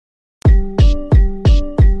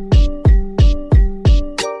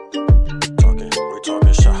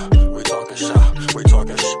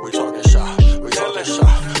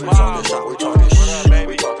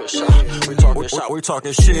we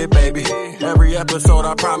talking shit, baby. Every episode,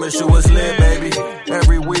 I promise you it's lit, baby.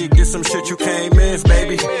 Every week, get some shit you can't miss,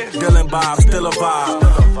 baby. Dylan Bob, still a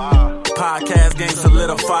vibe. Podcast game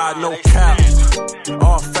solidified, no cap.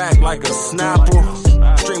 All fact like a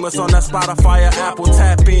Snapple. Stream us on that Spotify or Apple,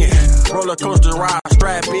 tap in. Roller coaster ride,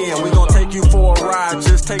 strap in. We gon' take you for a ride,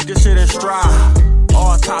 just take this shit in stride.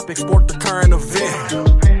 All topics, sport the current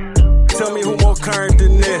event. Tell me who more current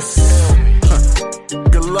than this.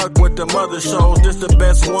 Good luck with the mother shows, this the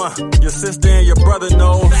best one. Your sister and your brother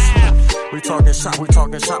knows. We talking shot, we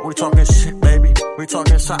talking shot, we talking shit, baby. We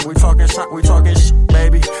talking shot, we talking shot, we talking shit,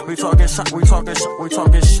 baby. We talking shot, we talking shot, we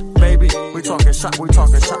talking shit, baby. We talking shot, we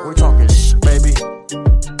talking shot, we talking shit, baby.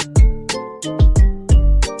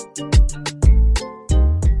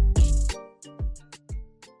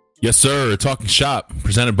 Yes, sir. Talking Shop,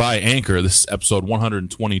 presented by Anchor. This is episode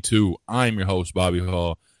 122. I'm your host, Bobby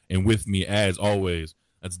Hall, and with me, as always,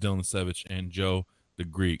 that's Dylan Savage and Joe the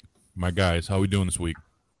Greek. My guys, how we doing this week?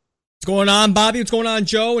 What's going on, Bobby? What's going on,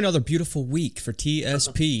 Joe? Another beautiful week for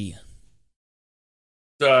TSP.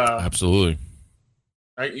 Absolutely.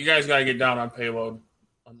 You guys got to get down on payload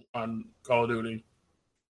on Call of Duty.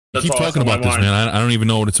 You keep talking about this, man. I don't even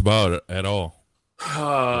know what it's about at all.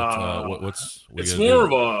 It's more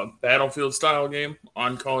of a Battlefield style game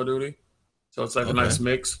on Call of Duty, so it's like a nice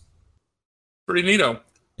mix. Pretty neato.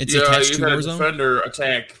 It's attached to Warzone. Warzone? Defender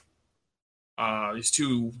attack these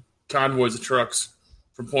two convoys of trucks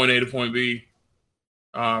from point A to point B.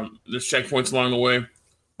 There's checkpoints along the way,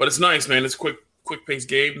 but it's nice, man. It's a quick paced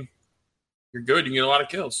game. You're good. You can get a lot of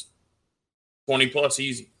kills. 20 plus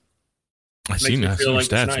easy. I seen your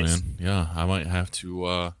stats, nice. Man. Yeah, I might have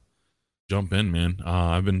to jump in, man.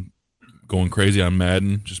 I've been going crazy on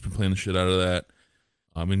Madden. Just been playing the shit out of that.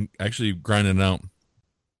 I've been actually grinding it out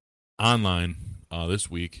online this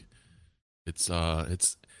week. It's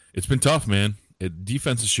been tough, man.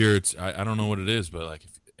 Defense this year, I don't know what it is, but like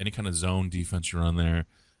if any kind of zone defense you're on there,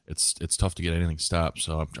 it's tough to get anything stopped.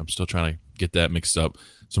 So I'm still trying to get that mixed up.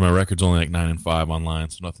 So my record's only like 9-5 online,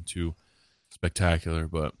 so nothing too spectacular.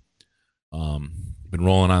 But been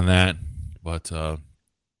rolling on that. But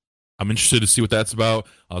I'm interested to see what that's about.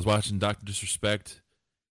 I was watching Dr. Disrespect,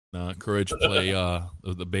 Courage play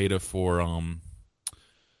the beta for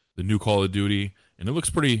the new Call of Duty, and it looks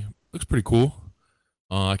pretty cool.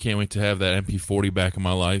 I can't wait to have that MP40 back in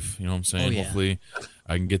my life. You know what I'm saying? Oh, yeah. Hopefully,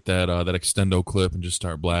 I can get that extendo clip and just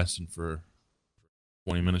start blasting for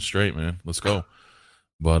 20 minutes straight, man. Let's go.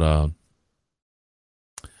 But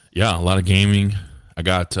yeah, a lot of gaming. I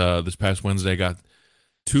got this past Wednesday. I got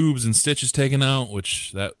tubes and stitches taken out,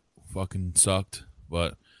 which that fucking sucked.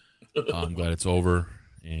 But I'm glad it's over.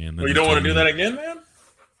 And then you don't want to do that again, man?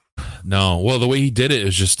 No. Well, the way he did it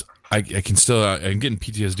is just. I'm getting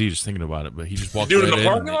PTSD just thinking about it, but he just walked right in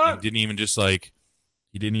and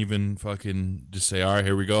didn't even fucking just say, all right,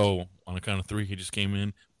 here we go. On a count of three, he just came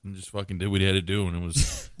in and just fucking did what he had to do, and it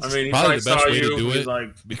was probably the best way to do it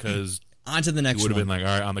because on to the next he would have one. been like,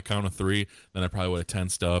 all right, on the count of three, then I probably would have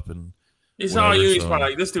tensed up. And he saw you, he's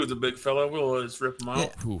probably like, this dude's a big fella, we'll just rip him out.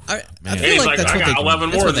 Yeah. I feel like that's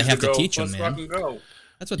what they have to teach him, man.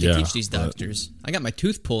 That's what they teach these doctors. I got my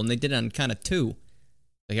tooth pulled, and they did it on count of two.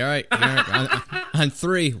 Like, all right, on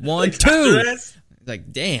 3, 1, 2.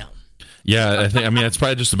 Like, damn. Yeah, I mean, that's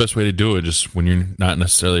probably just the best way to do it, just when you're not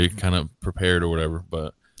necessarily kind of prepared or whatever.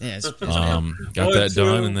 But yeah, got that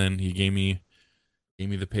done, and then he gave me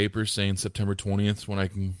the paper saying September 20th when I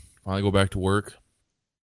can finally go back to work.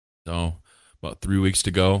 So about 3 weeks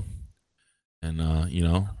to go, and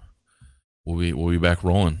we'll be back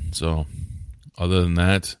rolling. So other than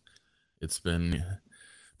that, it's been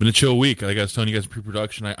a chill week. Like I was telling you guys,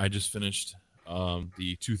 pre-production, I just finished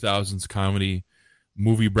the 2000s comedy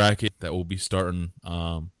movie bracket that will be starting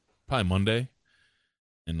probably Monday,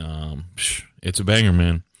 and it's a banger,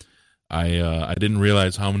 man. I didn't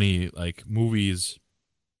realize how many like movies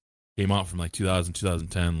came out from like 2000,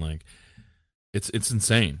 2010. Like it's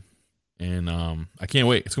insane, and I can't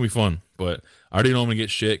wait. It's gonna be fun. But I already know I'm gonna get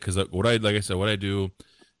shit because what I do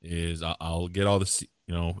is I'll get all the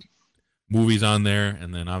movies on there,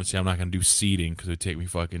 and then obviously I'm not going to do seeding because it would take me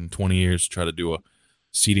fucking 20 years to try to do a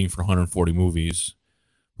seeding for 140 movies.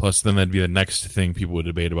 Plus, then that'd be the next thing people would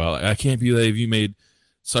debate about. Like, I can't believe you made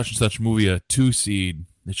such and such movie a 2 seed.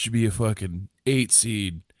 It should be a fucking 8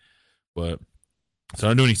 seed. But so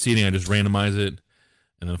I don't do any seeding. I just randomize it,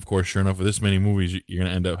 and then of course, sure enough, with this many movies, you're going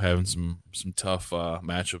to end up having some tough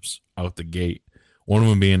matchups out the gate. One of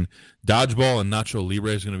them being Dodgeball and Nacho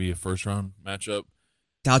Libre is going to be a first round matchup.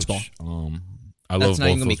 Dodgeball. Which, I love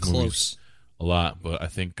both those movies a lot, but I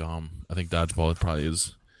think Dodgeball probably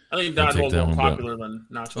is. I think Dodgeball is more popular than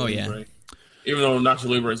Nacho Libre. Even though Nacho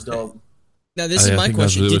Libre is dope. Now, this is my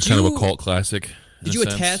question. It was kind of a cult classic. Did you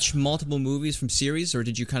attach multiple movies from series, or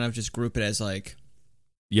did you kind of just group it as like...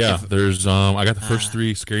 Yeah, there's I got the first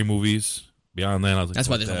 3 scary movies. Beyond that, I was like, that's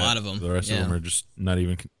why there's a lot of them. The rest of them are just not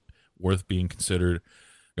even worth being considered.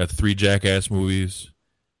 Got the 3 Jackass movies.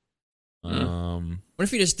 What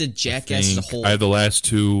if you just did Jackass as a whole? I have the last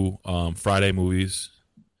 2 Friday movies.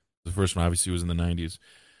 The first one obviously was in the 90s.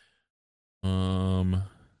 And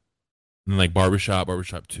then like Barbershop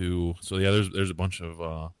 2. So yeah, there's a bunch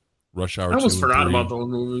of Rush Hour 2. I almost forgot about those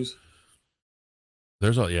movies.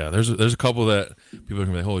 There's a couple that people are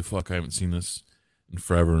gonna be like, holy fuck, I haven't seen this in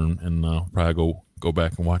forever, and probably go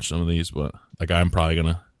back and watch some of these. But like, I'm probably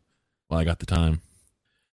gonna, I got the time.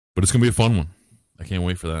 But it's gonna be a fun one. I can't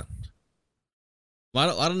wait for that. A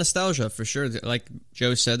lot of nostalgia for sure. Like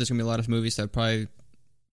Joe said, there's gonna be a lot of movies that I probably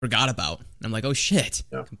forgot about. And I'm like, oh shit,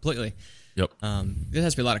 completely. Yep. There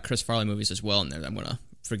has to be a lot of Chris Farley movies as well in there that I'm gonna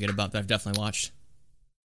forget about that I've definitely watched.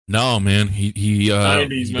 No, man, he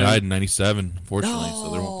died in '97, unfortunately. No.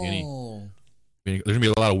 So there won't be any. There's gonna be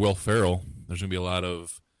a lot of Will Ferrell. There's gonna be a lot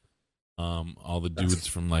of all the dudes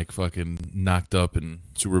from like fucking Knocked Up and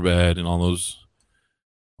Superbad and all those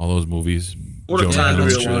movies. What a time to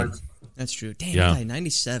be alive. That's true. Damn, he died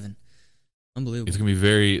 97. Unbelievable. It's gonna be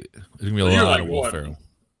There's gonna be a lot of Will Ferrell.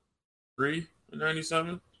 3 in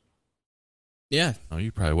 97. Yeah. Oh,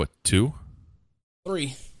 you probably 2?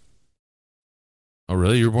 3. Oh,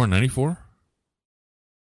 really? You were born in 94?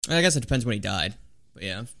 I guess it depends when he died. But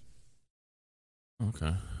yeah.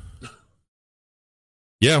 Okay.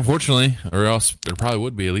 Yeah, unfortunately. Or else it probably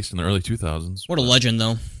would be, at least in the early 2000s. What a legend,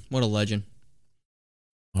 though. What a legend.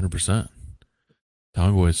 100%.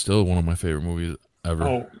 Tommy Boy is still one of my favorite movies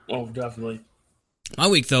ever. Oh, definitely. My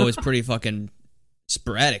week, though, is pretty fucking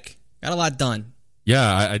sporadic. Got a lot done.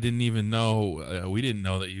 Yeah, I didn't even know. We didn't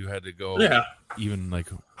know that you had to go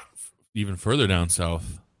even further down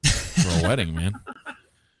south for a wedding, man.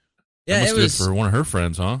 Yeah, it was for one of her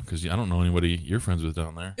friends, huh? Because I don't know anybody you're friends with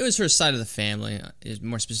down there. It was her side of the family.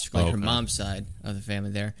 More specifically, her mom's side of the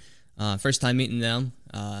family there. First time meeting them.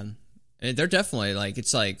 They're definitely like,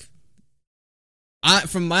 it's like,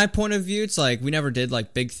 from my point of view, it's like we never did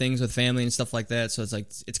like big things with family and stuff like that. So it's like,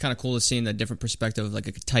 it's kind of cool to see in the different perspective of like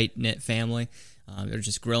a tight knit family. They're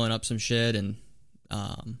just grilling up some shit, and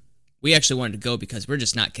we actually wanted to go because we're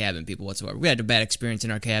just not cabin people whatsoever. We had a bad experience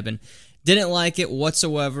in our cabin. Didn't like it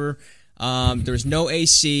whatsoever. There was no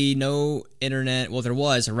AC, no internet. Well, there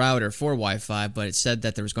was a router for Wi-Fi, but it said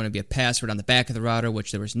that there was going to be a password on the back of the router,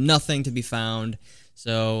 which there was nothing to be found.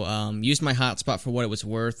 So used my hotspot for what it was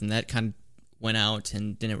worth, and that kind of went out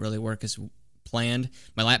and didn't really work as planned.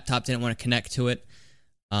 My laptop didn't want to connect to it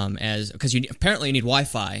because apparently you need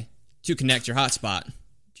Wi-Fi to connect your hotspot to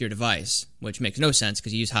your device, which makes no sense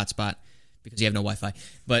because you use hotspot because you have no Wi-Fi.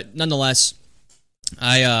 But nonetheless,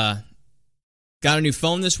 I got a new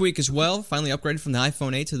phone this week as well. Finally upgraded from the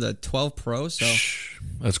iPhone 8 to the 12 Pro. So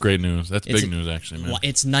that's great news. That's big news, actually, man.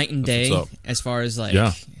 It's night and day as far as like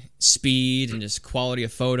speed and just quality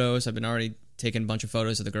of photos. I've been already taking a bunch of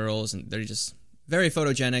photos of the girls, and they're just very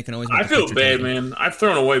photogenic and always. I feel bad, man. I've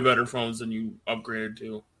thrown away better phones than you upgraded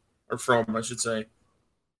to, or from, I should say.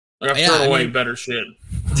 Like I've thrown away better shit.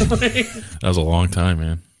 That was a long time,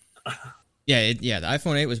 man. Yeah, the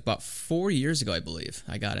iPhone 8 was about 4 years ago, I believe.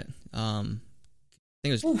 I got it. I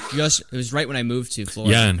think it was right when I moved to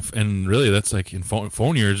Florida. Yeah, and really, that's like in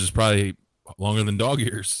phone years is probably longer than dog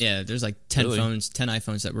years. Yeah, there's like 10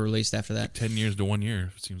 iPhones that were released after that. Like 10 years to 1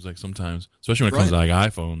 year, it seems like sometimes, especially when it comes to like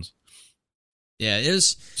iPhones. Yeah, it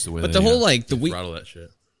is. But the whole like the week, that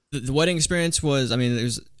shit. The wedding experience was, I mean, it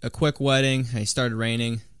was a quick wedding. It started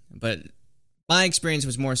raining, but my experience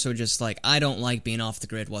was more so just like, I don't like being off the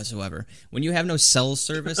grid whatsoever. When you have no cell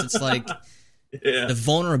service, it's like the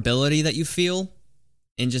vulnerability that you feel,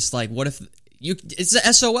 and just like, what if it's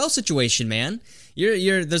an SOL situation, man.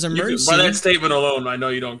 There's emergency. By that statement alone, I know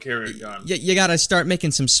you don't carry a gun. You got to start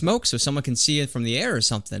making some smoke so someone can see it from the air or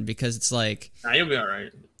something, because it's like, nah, you'll be all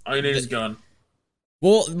right. All you need is a gun.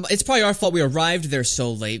 Well, it's probably our fault we arrived there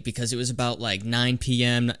so late, because it was about like 9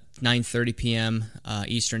 p.m., 9:30 p.m.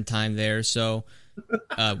 Eastern time there. So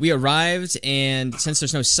we arrived, and since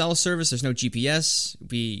there's no cell service, there's no GPS,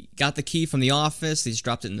 we got the key from the office. They just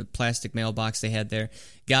dropped it in the plastic mailbox they had there.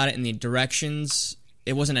 Got it in the directions.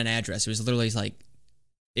 It wasn't an address. It was literally like,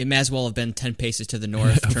 it may as well have been 10 paces to the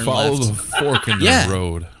north, turn follow left. The fork in the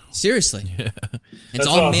road. Seriously. Yeah. It's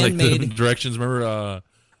all man-made. Like the directions, remember...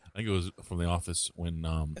 I think it was from The Office when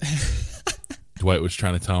Dwight was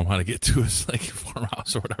trying to tell him how to get to his like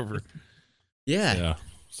farmhouse or whatever. Yeah. Yeah.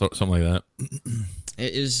 So, something like that.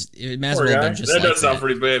 It might as well have been just that like does sound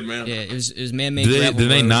pretty bad, man. Yeah, it was man-made. Did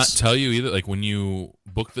they not tell you either? Like when you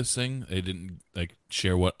booked this thing, they didn't like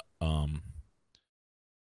share what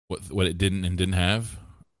it didn't and didn't have.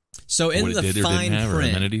 So in the fine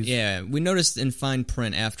print, yeah, we noticed in fine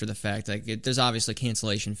print after the fact, like there's obviously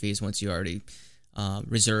cancellation fees once you already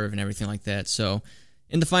reserve and everything like that. So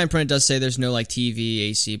in the fine print, it does say there's no like TV,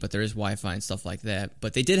 AC, but there is Wi-Fi and stuff like that.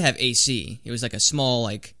 But they did have AC. It was like a small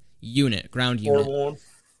like ground unit,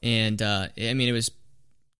 and I mean it was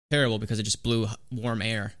terrible because it just blew warm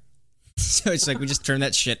air. So it's like we just turned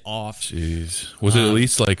that shit off. Jeez, was it at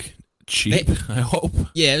least like cheap? I hope.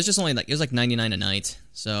 Yeah, it was just only like $99 a night.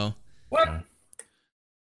 So what? I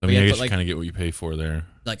mean, I guess you kind of get what you pay for there.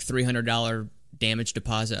 Like $300 damage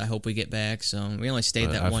deposit. I hope we get back. So we only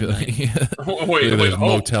stayed that one night. Wait, there's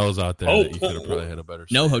motels out there that you could have probably had a better.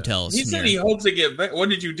 No hotels. He said he hopes to get back. What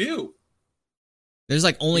did you do? There's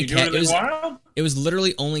like only it was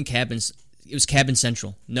literally only cabins. It was cabin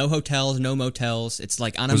central. No hotels, no motels. It's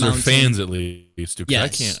like on a mountain. Was there fans at least? Because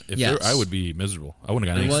yes. I can't. I would be miserable. I wouldn't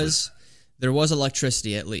have got any. There was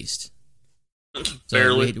electricity at least. So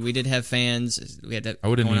barely. We did have fans. We had that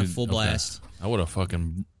on full blast. I would have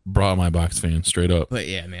fucking brought my box fan straight up. But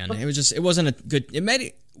yeah, man, it wasn't a good.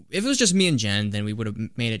 If it was just me and Jen, then we would have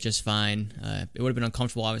made it just fine. It would have been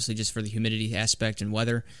uncomfortable, obviously, just for the humidity aspect and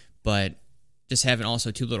weather. But just having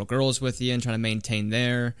also two little girls with you and trying to maintain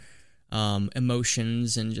their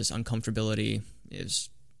emotions and just uncomfortability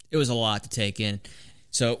it was a lot to take in.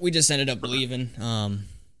 So we just ended up leaving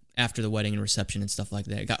after the wedding and reception and stuff like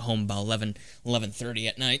that. Got home about 11:30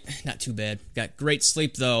 at night. Not too bad. Got great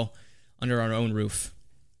sleep though under our own roof.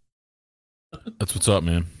 That's what's up,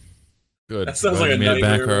 man. Good. That sounds glad like you a made it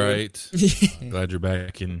back nightmare, all right. Glad you're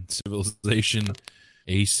back in civilization,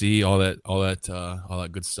 AC, all that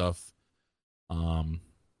good stuff.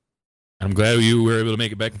 I'm glad you were able to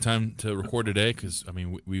make it back in time to record today because I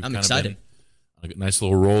mean we've kind excited. of been on a nice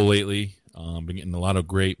little roll lately. Been getting a lot of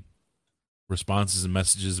great responses and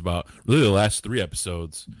messages about really the last 3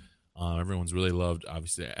 episodes. Everyone's really loved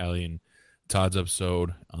obviously Allie and Todd's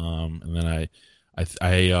episode. And then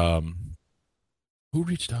I who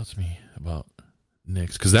reached out to me about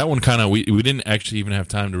Nick's because that one kind of we didn't actually even have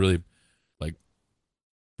time to really like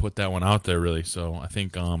put that one out there really. So I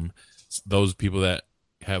think those people that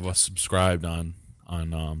have us subscribed on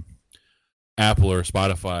Apple or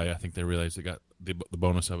Spotify, I think they realized they got the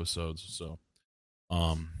bonus episodes. So,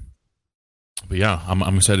 but yeah,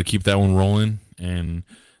 I'm excited to keep that one rolling. And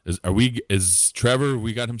is Trevor?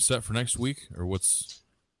 We got him set for next week, or what's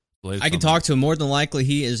the latest? I can talk to him. More than likely,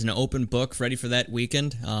 he is an open book, ready for that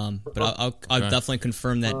weekend. But I'll definitely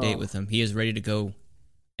confirm that date with him. He is ready to go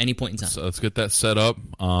any point in time. So let's get that set up.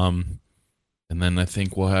 And then I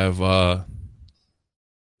think we'll have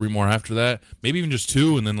 3 more after that, maybe even just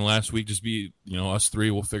 2, and then the last week just be us 3.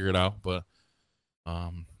 We'll figure it out, but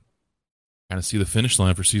kind of see the finish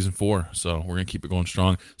line for season 4. So we're gonna keep it going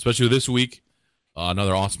strong, especially this week.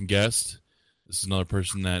 Another awesome guest. This is another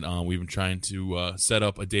person that we've been trying to set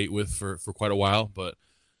up a date with for quite a while, but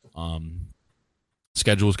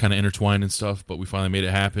schedules kind of intertwined and stuff. But we finally made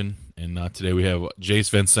it happen, and today we have Jace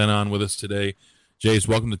Vincent on with us today. Jace,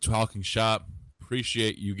 welcome to Talking Shop.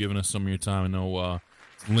 Appreciate you giving us some of your time. I know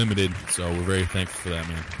it's limited, so we're very thankful for that,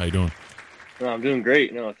 man. How you doing? No, I'm doing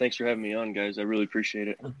great. No, thanks for having me on, guys. I really appreciate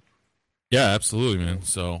it. Yeah, absolutely, man.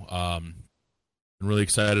 So, I'm really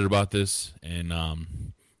excited about this, and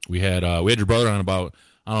we had your brother on about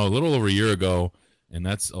a little over a year ago, and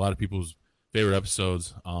that's a lot of people's favorite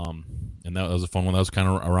episodes. And that was a fun one. That was kind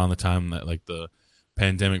of around the time that like the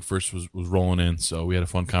pandemic first was rolling in, so we had a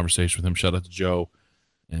fun conversation with him. Shout out to Joe,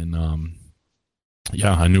 and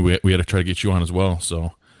yeah, I knew we had to try to get you on as well.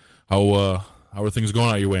 So, how are things going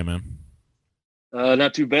out your way, man?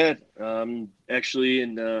 Not too bad. Actually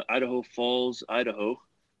in Idaho Falls, Idaho,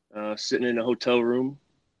 sitting in a hotel room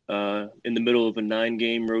in the middle of a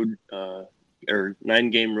 9-game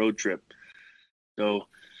road trip. So,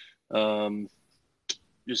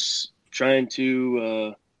 just trying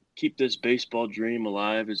to keep this baseball dream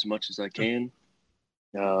alive as much as I can.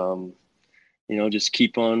 Just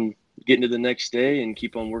keep on getting to the next day and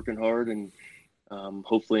keep on working hard, and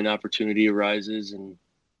hopefully an opportunity arises, and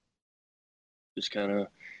just kind of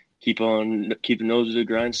keep on keeping nose to the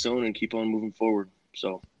grindstone and keep on moving forward.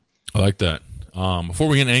 So I like that. Before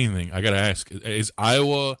we get into anything, I got to ask, is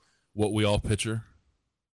Iowa what we all picture?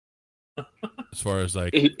 As far as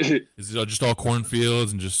like, is it just all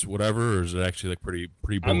cornfields and just whatever, or is it actually like pretty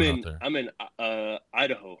booming out there? I'm in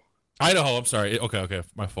Idaho. Idaho, I'm sorry. Okay,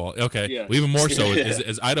 my fault. Okay, yeah. Well, even more so,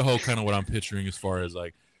 is Idaho kind of what I'm picturing as far as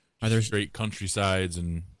like, are there straight countrysides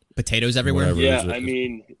and Potatoes everywhere. Yeah, I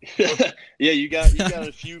mean, yeah, you got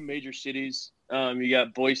a few major cities. You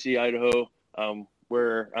got Boise, Idaho,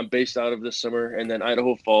 where I'm based out of this summer, and then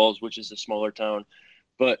Idaho Falls, which is a smaller town.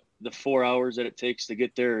 But the 4 hours that it takes to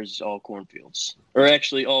get there is all cornfields, or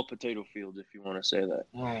actually all potato fields, if you want to say that.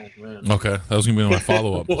 Oh man. Okay, that was gonna be my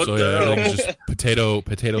follow up. So yeah, everything's just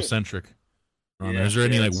potato centric. Is there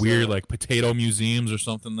any weird potato museums or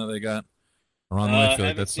something that they got around the way? I feel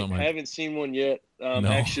like that's something. I haven't seen one yet. No.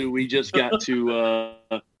 Actually, we just got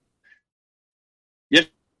to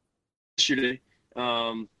yesterday.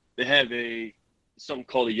 They have something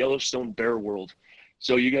called a Yellowstone Bear World.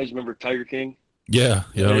 So you guys remember Tiger King? Yeah.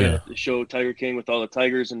 The show Tiger King with all the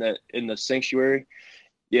tigers in the sanctuary.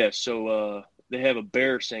 Yeah, so they have a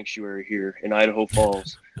bear sanctuary here in Idaho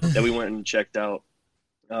Falls that we went and checked out.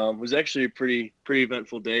 It was actually a pretty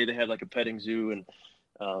eventful day. They had a petting zoo and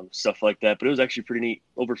stuff like that, but it was actually pretty neat.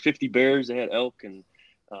 Over 50 bears. They had elk and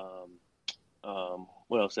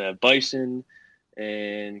what else? They had bison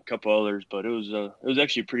and a couple others, but it was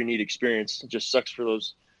actually a pretty neat experience. It just sucks for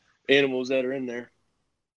those animals that are in there.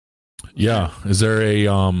 Yeah. Is there a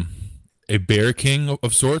Bear King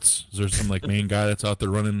of sorts? Is there some main guy that's out there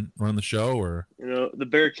running the show, or the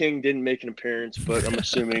Bear King didn't make an appearance, but I'm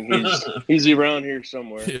assuming he's around here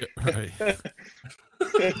somewhere. Yeah, right.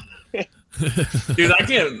 Dude, I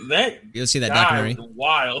can't. You'll see that documentary.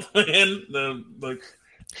 Wild, man. The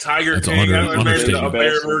Tiger that's King. Understatement. A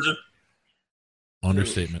bear version.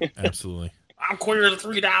 Understatement. Absolutely. I'm queer as a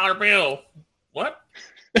 $3 bill. What?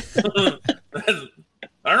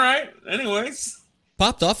 All right. Anyways,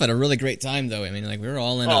 popped off at a really great time, though. I mean, we were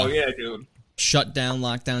all in. Dude. Shutdown,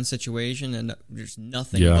 lockdown situation, and there's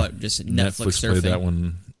nothing but just Netflix surfing. Played that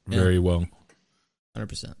one very well.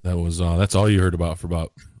 100%. That was that's all you heard about for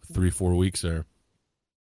about 3-4 weeks there.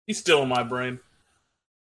 He's still in my brain.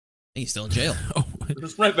 He's still in jail. Oh,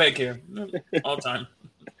 just right back here, all the time.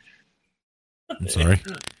 I'm sorry.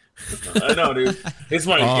 I know, dude. It's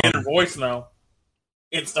my inner voice now.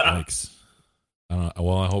 It's not. Thanks.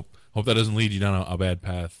 Well, I hope that doesn't lead you down a bad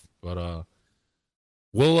path. But I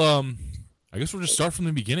guess we'll just start from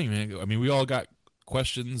the beginning, man. I mean, we all got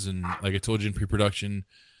questions, and like I told you in pre-production,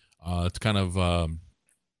 it's kind of a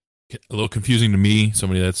little confusing to me.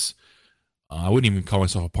 Somebody that's I wouldn't even call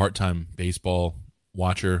myself a part-time baseball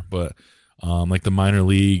watcher, but the minor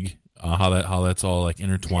league, how that's all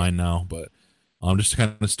intertwined now. But just to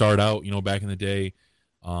kind of start out, back in the day,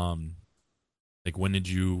 when did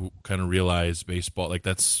you kind of realize baseball?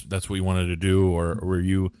 That's what you wanted to do, or were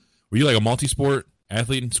you a multi-sport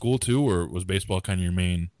athlete in school too, or was baseball kind of your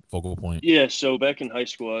main focal point? Yeah, so back in high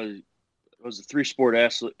school, I was a 3-sport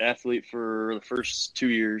athlete for the first 2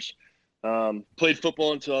 years. Played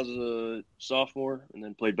football until I was a sophomore, and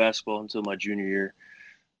then played basketball until my junior year.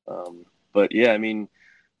 But yeah, I mean,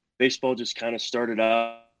 baseball just kind of started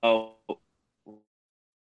out when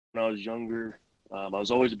I was younger. I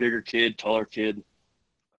was always a bigger kid, taller kid.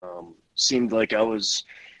 Seemed like I was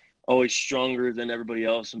always stronger than everybody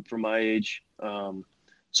else and for my age.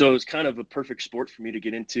 So it was kind of a perfect sport for me to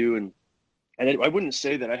get into. And I wouldn't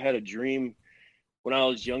say that I had a dream when I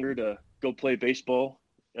was younger to go play baseball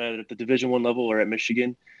at the Division I level or at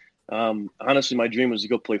Michigan. Honestly, my dream was to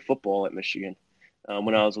go play football at Michigan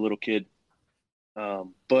when I was a little kid.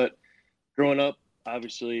 But growing up,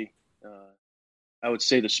 obviously, I would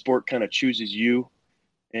say the sport kind of chooses you.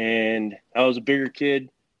 And I was a bigger kid,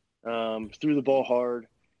 threw the ball hard,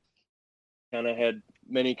 kind of had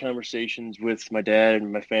many conversations with my dad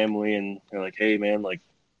and my family, and they're like, hey, man,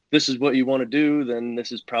 this is what you want to do, then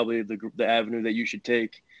this is probably the avenue that you should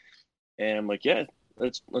take. And I'm like, yeah,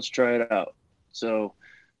 let's try it out. So,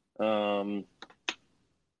 I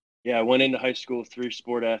went into high school,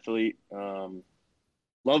 3-sport athlete,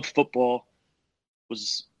 loved football,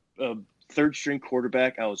 was a third-string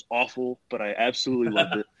quarterback. I was awful, but I absolutely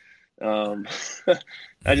loved it.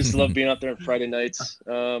 I just love being out there on Friday nights.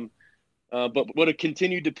 But would have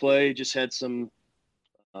continued to play, just had some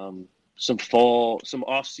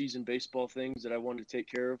off-season baseball things that I wanted to take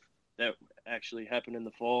care of that actually happened in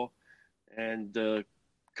the fall. And the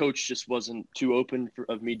coach just wasn't too open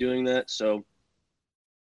of me doing that. So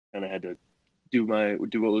kind of had to do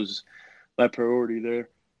what was my priority there.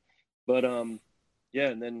 But, and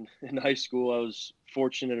then in high school, I was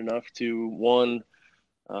fortunate enough to,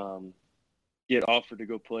 get offered to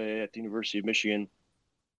go play at the University of Michigan,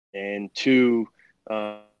 and 2,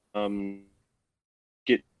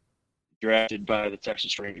 get drafted by the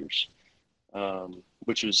Texas Rangers,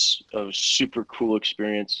 which was a super cool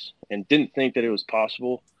experience, and didn't think that it was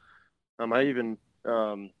possible. I even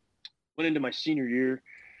went into my senior year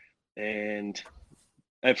and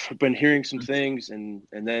I've been hearing some things, and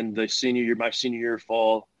then my senior year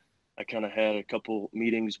fall, I kind of had a couple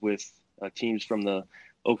meetings with teams from the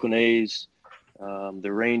Oakland A's,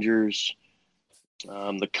 the Rangers,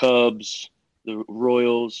 the Cubs, the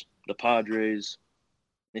Royals, the Padres.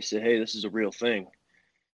 They said, "Hey, this is a real thing."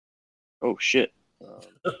 Oh shit!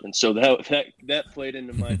 And so that played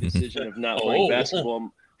into my decision of not playing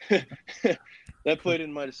basketball. That played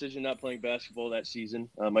into my decision not playing basketball that season,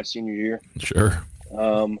 my senior year. Sure.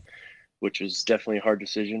 Which was definitely a hard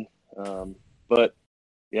decision. But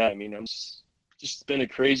yeah, I mean, just been a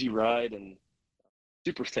crazy ride, and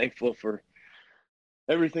super thankful for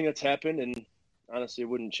everything that's happened. And honestly, it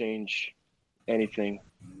wouldn't change anything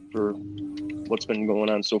for what's been going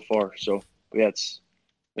on so far. So yeah, it's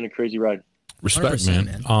been a crazy ride. Respect,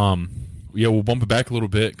 man. Yeah, we'll bump it back a little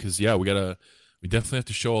bit because we definitely have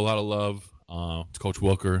to show a lot of love to Coach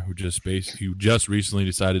Wilker, who just recently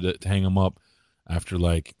decided to hang him up after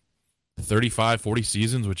like 35, 40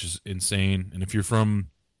 seasons, which is insane. And if you're from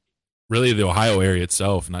really the Ohio area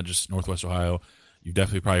itself, not just Northwest Ohio, you've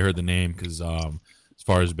definitely probably heard the name because as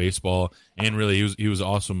far as baseball, and really he was an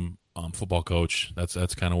awesome football coach.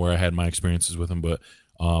 That's kind of where I had my experiences with him, but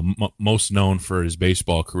most known for his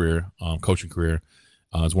baseball career, coaching career,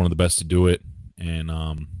 is one of the best to do it,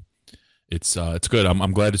 and it's good.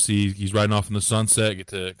 I'm glad to see he's riding off in the sunset, get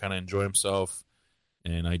to kind of enjoy himself,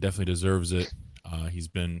 and he definitely deserves it. He's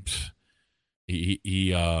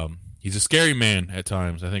a scary man at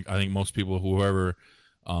times. I think most people whoever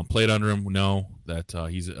played under him know that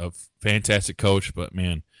he's a fantastic coach, but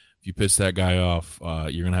man, if you piss that guy off,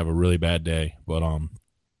 you're gonna have a really bad day. But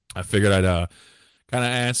I figured I'd kind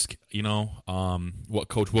of ask, what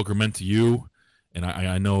Coach Wilker meant to you, and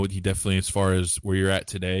I know he definitely, as far as where you're at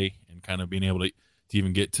today, and kind of being able to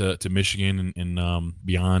even get to Michigan and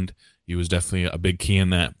beyond, he was definitely a big key in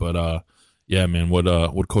that. But yeah, man, what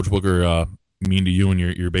Coach Wilker mean to you in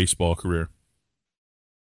your baseball career?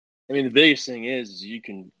 I mean, the biggest thing is you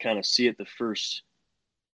can kind of see it the first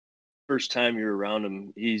time you're around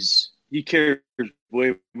him. He cares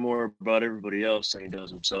way more about everybody else than he does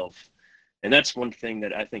himself. And that's one thing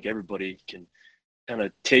that I think everybody can kind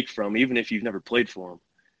of take from, even if you've never played for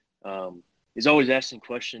him. He's always asking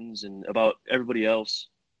questions and about everybody else.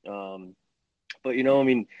 But,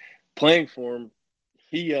 playing for him,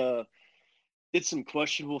 he did some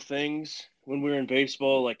questionable things when we were in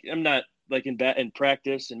baseball. Like, I'm not like in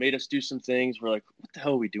practice, and made us do some things. We're like, what the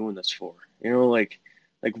hell are we doing this for? Like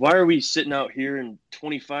why are we sitting out here in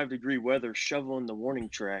 25-degree weather shoveling the warning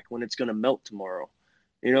track when it's going to melt tomorrow?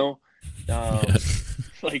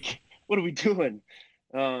 Like, what are we doing?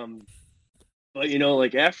 But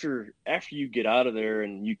like after you get out of there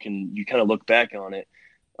and you kind of look back on it,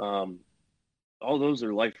 all those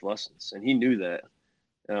are life lessons, and he knew that.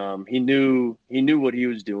 He knew what he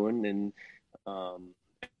was doing, and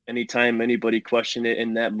anytime anybody questioned it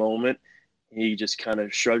in that moment, he just kind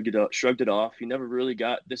of shrugged it off. He never really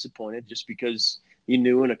got disappointed, just because he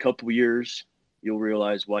knew in a couple of years you'll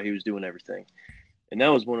realize why he was doing everything. And that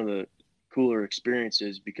was one of the cooler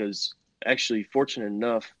experiences, because actually, fortunate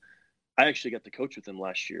enough, I actually got to coach with him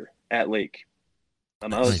last year at Lake. I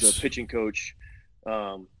was the pitching coach,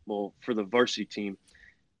 for the varsity team,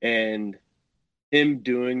 and him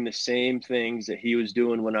doing the same things that he was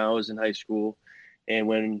doing when I was in high school, and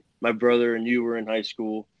when my brother and you were in high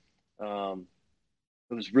school.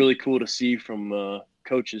 It was really cool to see from a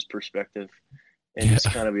coach's perspective, and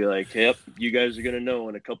just kind of be like, yep, you guys are going to know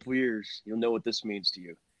in a couple of years, you'll know what this means to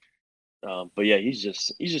you. But yeah, he's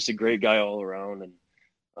just a great guy all around, and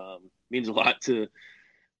means a lot to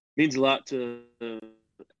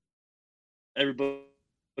everybody.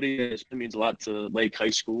 It means a lot to Lake High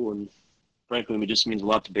School, and frankly, it just means a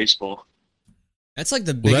lot to baseball. That's like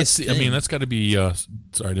the biggest thing. I mean, that's got to be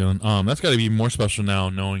sorry, Dylan. That's got to be more special now,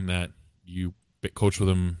 knowing that you coached with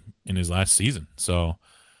him in his last season. So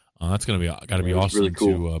that's got to be awesome, really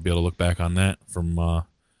cool to be able to look back on that from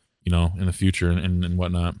in the future and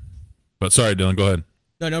whatnot. But sorry, Dylan, go ahead.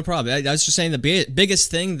 No problem. I was just saying the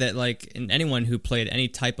biggest thing that, like, in anyone who played any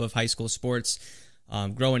type of high school sports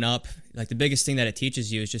growing up, like, the biggest thing that it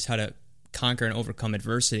teaches you is just how to conquer and overcome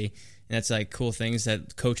adversity. And that's like cool things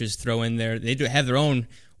that coaches throw in there. They do have their own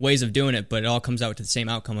ways of doing it, but it all comes out to the same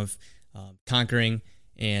outcome of conquering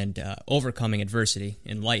and overcoming adversity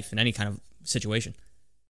in life in any kind of situation.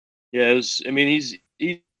 Yeah, he's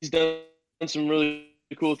done some really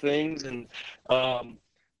cool things, and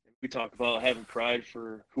we talk about having pride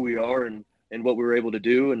for who we are and what we were able to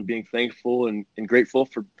do, and being thankful and grateful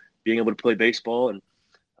for being able to play baseball. And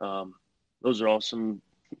those are awesome.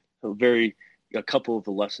 A couple of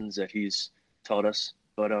the lessons that he's taught us.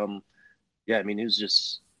 But yeah, I mean, it was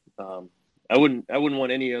just I wouldn't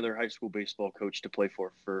want any other high school baseball coach to play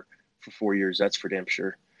for 4 years. That's for damn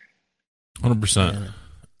sure. 100%.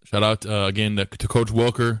 Shout out again to Coach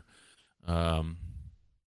Wilker.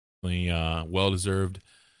 Well-deserved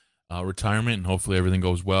retirement, and hopefully everything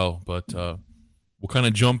goes well. But we'll kind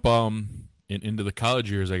of jump into the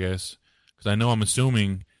college years, I guess, because I'm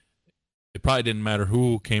assuming it probably didn't matter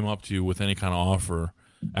who came up to you with any kind of offer.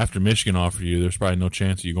 After Michigan offered you, there's probably no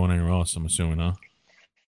chance of you going anywhere else, I'm assuming, huh?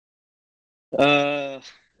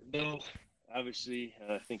 No. Obviously,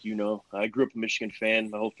 I think I grew up a Michigan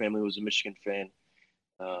fan. My whole family was a Michigan fan.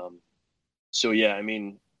 So, yeah, I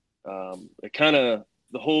mean, the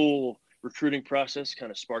whole recruiting process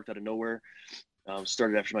kind of sparked out of nowhere.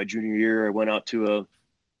 Started after my junior year. I went out to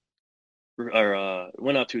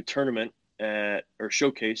a tournament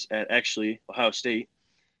showcase at actually Ohio State,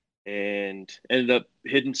 and ended up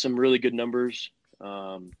hitting some really good numbers.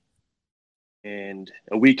 And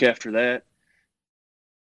a week after that,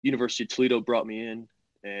 University of Toledo brought me in,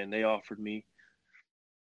 and they offered me.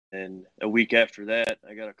 And a week after that,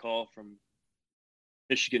 I got a call from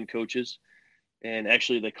Michigan coaches, and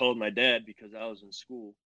actually they called my dad because I was in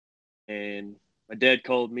school. And my dad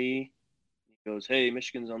called me. He goes, "Hey,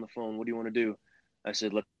 Michigan's on the phone. What do you want to do?" I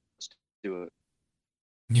said, "Let's do it."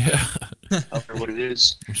 Yeah. I don't know what it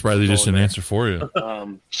is. I'm surprised they just didn't answer for you.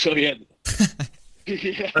 So yeah.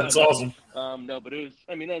 Yeah, that's awesome. No, but it was.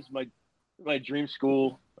 I mean, that's my dream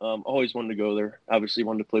school. Always wanted to go there. Obviously,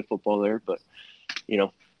 wanted to play football there, but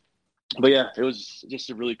yeah, it was just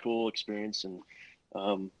a really cool experience. And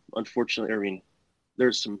unfortunately, I mean,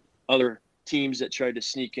 there's some other teams that tried to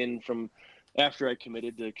sneak in from after I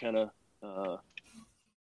committed to kind of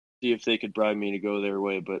see if they could bribe me to go their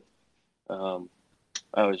way. But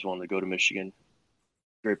I always wanted to go to Michigan.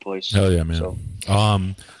 Great place. Hell yeah, man. So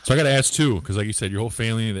I got to ask too, because like you said, your whole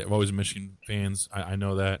family, they're always Michigan fans. I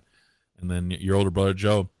know that. And then your older brother,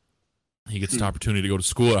 Joe, he gets the opportunity to go to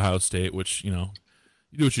school at Ohio State, which, you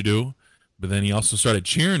do what you do. But then he also started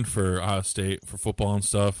cheering for Ohio State for football and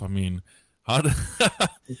stuff. I mean, how did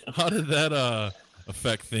that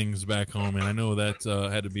affect things back home? And I know that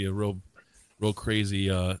had to be a real crazy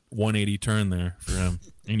 180 turn there for him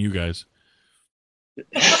and you guys.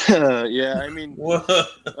 Yeah, I mean,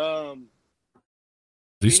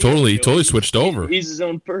 he's totally switched over. He's his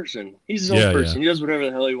own person. He's his own person. Yeah. He does whatever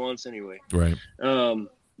the hell he wants anyway. Right. No,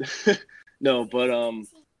 but I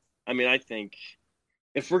mean, I think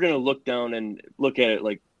if we're gonna look at it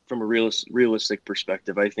like from a realistic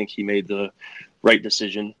perspective, I think he made the right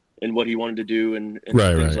decision in what he wanted to do and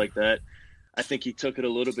things like that. I think he took it a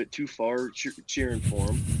little bit too far, cheering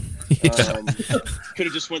for him. Could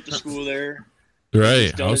have just went to school there.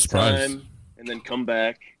 Right, I was surprised. And then come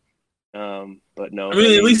back. But no. I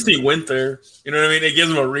mean, at least he went there. You know what I mean? It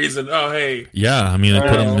gives him a reason. Oh, hey. Yeah, I mean, they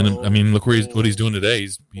put him in. I mean, look what he's doing today.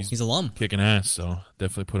 He's alum, kicking ass. So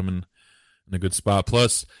definitely put him in a good spot.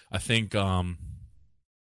 Plus, I think kind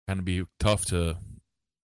of be tough to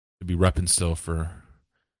be repping still for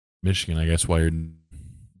Michigan. I guess while you're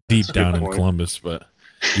deep down in Columbus, but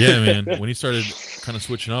yeah, man. When he started kind of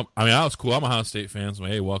switching up, I mean, I was cool. I'm a Ohio State fan, so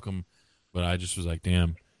hey, welcome. But I just was like,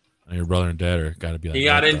 damn, your brother and dad are got to be like, he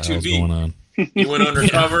got in too deep. Going on? He went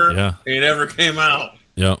undercover. Yeah. He never came out.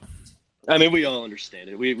 Yep. I mean, we all understand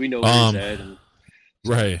it. We know where he's at. And...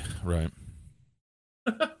 Right.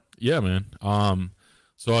 Yeah, man.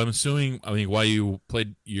 So I'm assuming, while you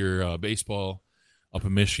played your baseball up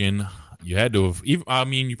in Michigan, you had to have. You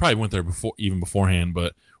probably went there beforehand,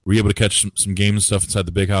 but were you able to catch some games and stuff inside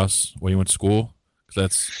the big house while you went to school? Because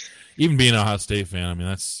that's even being an Ohio State fan. I mean,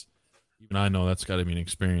 that's. Even I know that's got to be an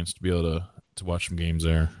experience to be able to watch some games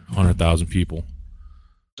there. 100,000 people.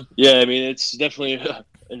 Yeah, I mean, it's definitely a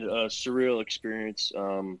surreal experience.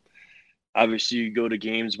 Obviously, you go to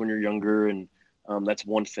games when you're younger, and that's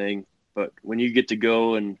one thing. But when you get to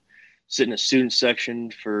go and sit in a student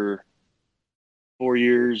section for 4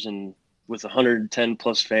 years and with 110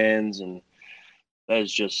 plus fans, and that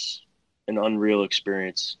is just an unreal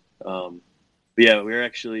experience. But yeah, I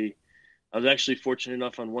was actually fortunate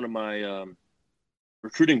enough on one of my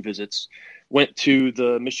recruiting visits, went to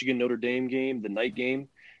the Michigan Notre Dame game, the night game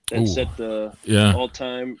that set the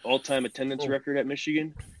all-time attendance record at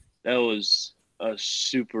Michigan. That was a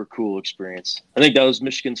super cool experience. I think that was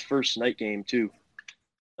Michigan's first night game too,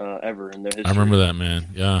 ever in their history. I remember that, man.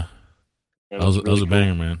 Yeah, that was a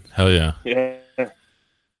banger, man. Hell yeah. Yeah.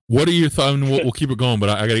 What are your thoughts? I mean, we'll keep it going, but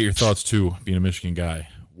I got to get your thoughts too, being a Michigan guy.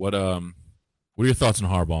 What are your thoughts on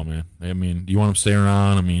Harbaugh, man? I mean, do you want him to stay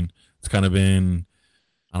around? I mean, it's kind of been,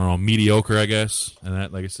 I don't know, mediocre, I guess. And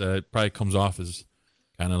that, like I said, it probably comes off as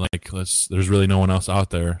kind of like there's really no one else out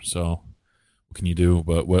there. So can you do?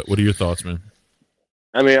 But what are your thoughts, man?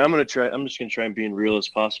 I mean, I'm just gonna try and be as real as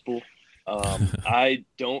possible. I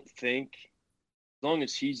don't think, as long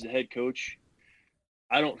as he's the head coach,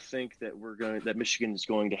 I don't think that Michigan is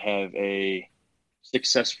going to have a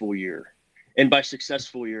successful year. And by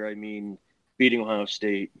successful year, I mean beating Ohio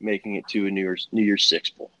State, making it to a New Year's Six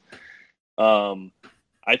bowl.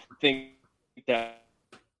 I think that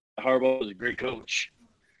Harbaugh is a great coach.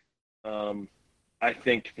 I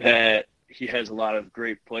think that he has a lot of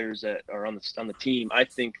great players that are on the team. I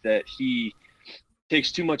think that he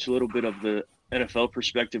takes too much a little bit of the NFL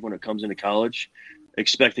perspective when it comes into college,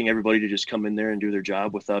 expecting everybody to just come in there and do their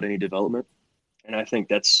job without any development. And I think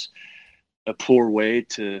that's a poor way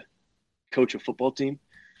to coach a football team.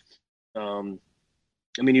 I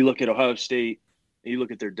mean, you look at Ohio State, you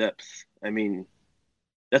look at their depth. I mean,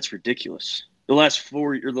 that's ridiculous. I don't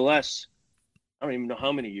even know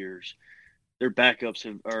how many years their backups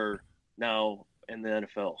are now in the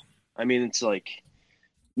NFL. I mean, it's like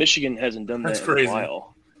Michigan hasn't done that in a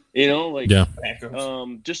while. You know, like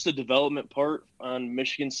just the development part on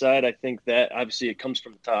Michigan's side, I think that obviously it comes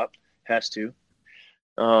from the top, has to.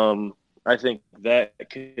 I think that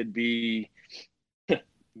could be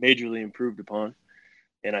majorly improved upon,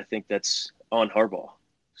 and I think that's on Harbaugh.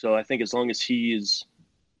 So I think as long as he is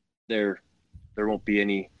there, there won't be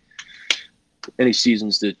any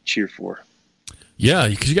seasons to cheer for. Yeah,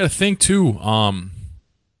 because you got to think too.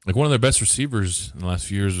 Like one of their best receivers in the last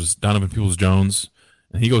few years was Donovan Peoples-Jones,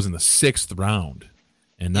 and he goes in the 6th round.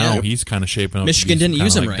 And now he's kind of shaping up. Michigan didn't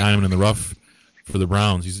use him right. Diamond in the rough for the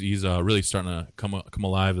Browns. He's really starting to come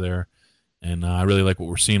alive there, and I really like what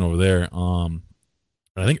we're seeing over there.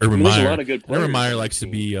 I think Urban Meyer likes to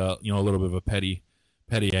be a little bit of a petty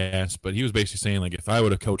ass, but he was basically saying like if I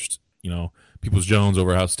would have coached Peoples-Jones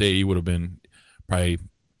over Ohio State, he would have been probably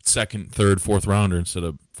 2nd, 3rd, 4th rounder instead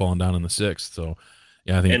of falling down in the 6th. So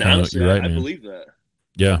yeah, I think honestly, you're right, I man. believe that.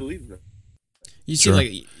 Yeah, I believe that. You see,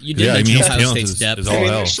 like you did mention Ohio State's depth. Is all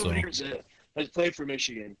there's so many players that has played for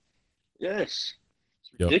Michigan. Yes,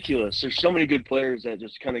 it's ridiculous. There's so many good players that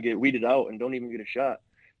just kind of get weeded out and don't even get a shot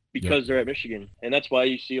because they're at Michigan, and that's why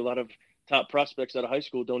you see a lot of top prospects out of high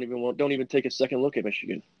school don't even take a second look at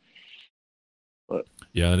Michigan. But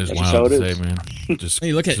yeah, that is wild to say, man. Just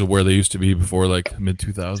hey, look at where they used to be before like mid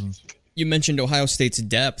 2000s. You mentioned Ohio State's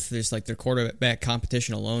depth. There's like their quarterback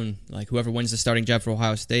competition alone. Like whoever wins the starting job for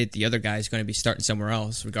Ohio State, the other guy is going to be starting somewhere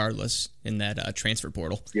else, regardless, in that transfer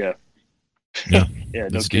portal. Yeah. Yeah.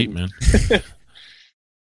 That's deep, man. And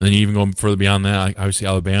then you even go further beyond that. Like, obviously,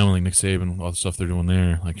 Alabama, like Nick Saban, all the stuff they're doing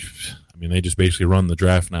there. Like, I mean, they just basically run the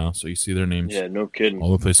draft now, so you see their names. Yeah, no kidding. All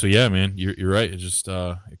over the place. So yeah, man, you're right. It just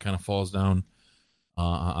it kind of falls down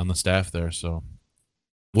on the staff there. So.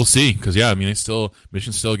 We'll see, because I mean,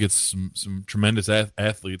 Michigan still gets some tremendous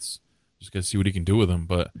athletes. Just gotta see what he can do with them.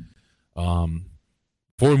 But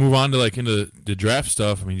before we move on to into the draft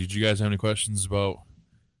stuff, I mean, did you guys have any questions about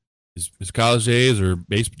his college days or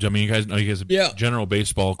baseball? I mean, you guys have general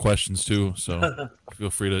baseball questions too, so feel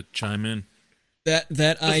free to chime in.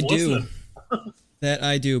 That I do. That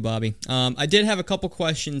I do, Bobby. I did have a couple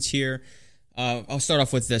questions here. I'll start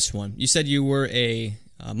off with this one. You said you were a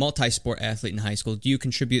multi-sport athlete in high school. Do you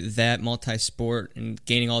contribute that multi-sport and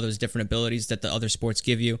gaining all those different abilities that the other sports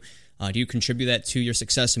give you? Do you contribute that to your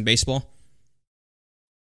success in baseball?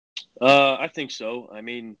 I think so. I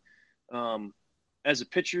mean, as a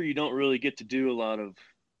pitcher, you don't really get to do a lot of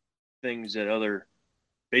things that other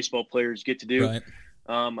baseball players get to do. Right.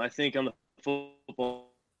 I think on the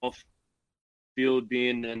football field,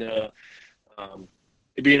 being a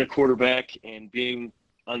quarterback and being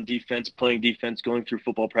on defense, playing defense, going through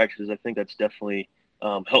football practices, I think that's definitely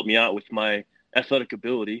helped me out with my athletic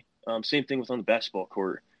ability. Same thing with on the basketball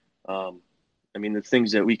court. I mean, the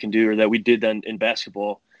things that we can do or that we did then in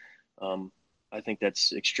basketball, I think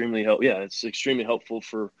that's extremely it's extremely helpful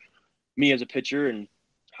for me as a pitcher and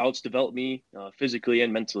how it's developed me physically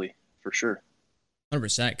and mentally, for sure.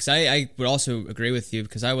 100%. Because I would also agree with you,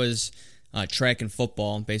 because I was track and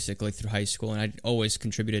football basically through high school, and I always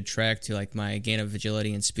contributed track to like my gain of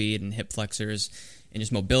agility and speed and hip flexors and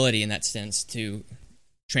just mobility in that sense to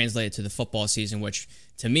translate it to the football season, which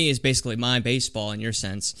to me is basically my baseball in your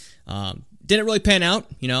sense. Didn't really pan out,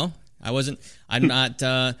 I'm not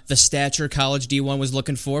the stature college D1 was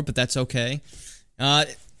looking for, but that's okay.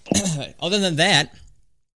 Other than that,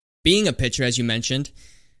 being a pitcher, as you mentioned,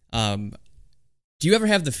 do you ever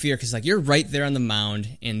have the fear? Because you're right there on the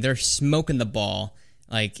mound and they're smoking the ball.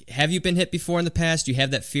 Like, have you been hit before in the past? Do you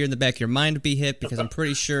have that fear in the back of your mind to be hit? Because I'm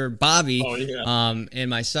pretty sure Bobby and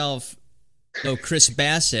myself, Chris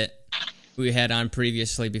Bassett, we had on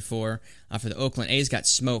previously before for the Oakland A's got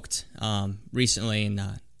smoked recently, and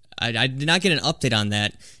I did not get an update on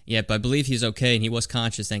that yet, but I believe he's okay, and he was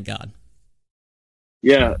conscious, thank God.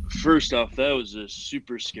 Yeah, first off, that was a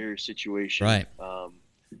super scary situation. Right.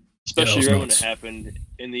 Especially right when it happened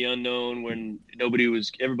in the unknown, when everybody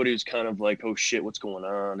was kind of like, oh shit, what's going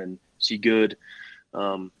on? And is he good?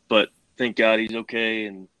 But thank God he's okay,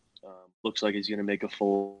 and looks like he's going to make a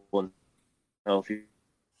full and healthy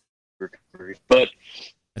recovery. But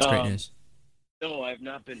that's great news. No, I've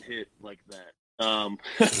not been hit like that.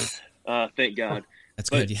 Thank God.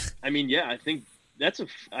 That's good. Yeah. I mean, yeah, I think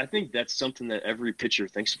that's something that every pitcher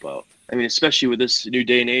thinks about. I mean, especially with this new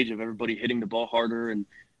day and age of everybody hitting the ball harder and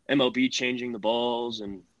MLB changing the balls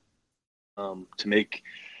and to make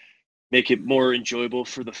it more enjoyable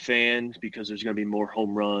for the fans because there's going to be more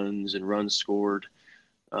home runs and runs scored.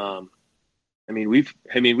 I mean,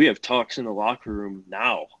 we have talks in the locker room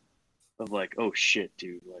now of like, oh shit,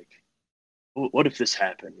 dude, like, what if this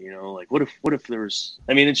happened? You know, like what if there was?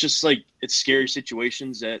 I mean, it's just like it's scary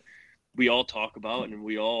situations that we all talk about and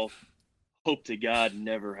we all hope to God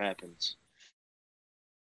never happens.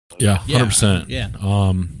 Yeah, 100%. Yeah.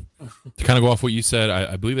 To kind of go off what you said,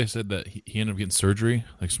 I believe they said that he ended up getting surgery,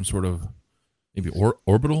 like some sort of maybe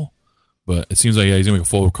orbital, but it seems like he's gonna make a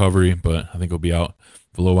full recovery. But I think he'll be out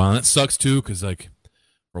for a little while, and that sucks too, because like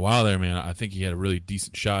for a while there, man, I think he had a really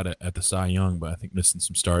decent shot at the Cy Young, but I think missing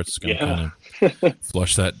some starts is gonna kind of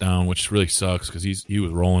flush that down, which really sucks because he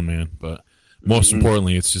was rolling, man. But most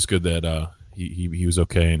importantly, it's just good that he was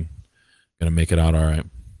okay and gonna make it out all right.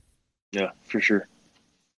 Yeah, for sure.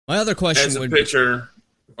 My other question as a pitcher.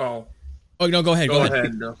 Oh no, go ahead. Go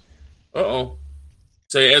ahead.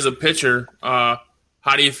 Say, as a pitcher, how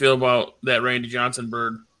do you feel about that Randy Johnson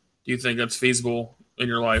bird? Do you think that's feasible in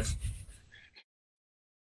your life?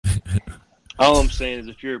 All I'm saying is,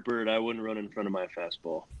 if you're a bird, I wouldn't run in front of my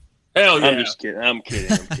fastball. Hell yeah! I'm just kidding. I'm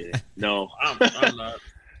kidding. No, I'm not.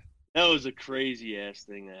 That was a crazy ass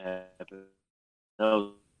thing that happened. That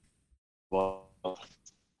was wow.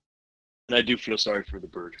 And I do feel sorry for the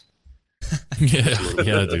bird.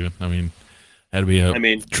 yeah, dude. I mean, had to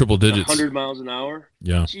be triple digits. 100 miles an hour?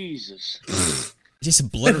 Yeah. Jesus. Just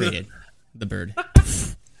obliterated the bird.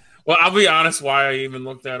 Well, I'll be honest why I even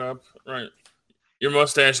looked that up. Right. Your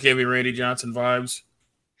mustache gave me Randy Johnson vibes.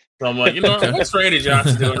 So I'm like, what's Randy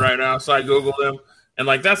Johnson doing right now? So I Googled him. And,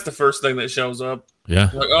 like, that's the first thing that shows up.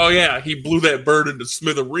 Yeah. I'm like, oh, yeah, he blew that bird into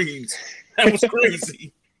smithereens. That was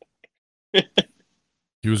crazy.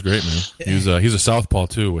 He was great, man. He's a southpaw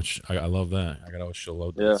too, which I love that. I gotta always show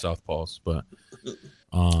love to southpaws. But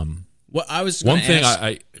what I was one thing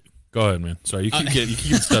I go ahead, man. Sorry, you keep getting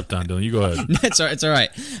stepped on, Dylan. You go ahead. It's all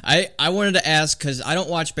right. I wanted to ask because I don't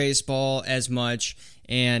watch baseball as much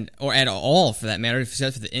or at all for that matter,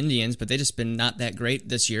 except for the Indians, but they just been not that great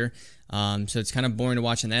this year. So it's kind of boring to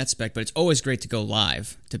watch in that aspect, but it's always great to go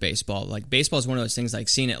live to baseball. Like, baseball is one of those things, like,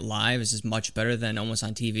 seeing it live is just much better than almost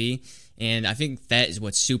on TV, and I think that is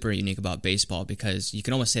what's super unique about baseball, because you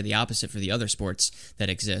can almost say the opposite for the other sports that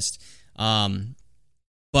exist.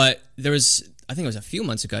 But there was, I think it was a few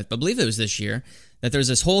months ago, I believe it was this year, that there's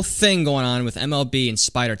this whole thing going on with MLB and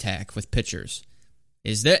Spider Tack with pitchers.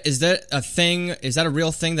 Is that a thing? Is that a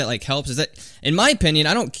real thing that, like, helps? Is that, in my opinion,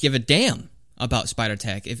 I don't give a damn about Spider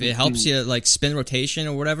Tack if it helps you, like, spin rotation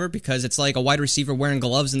or whatever, because it's like a wide receiver wearing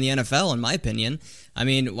gloves in the NFL, in my opinion. I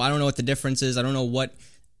mean, I don't know what the difference is. I don't know what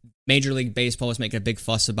Major League Baseball is making a big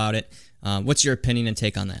fuss about it. What's your opinion and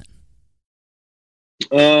take on that?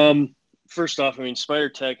 First off, I mean, Spider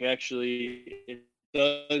Tack actually, it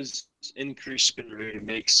does increase spin rate. It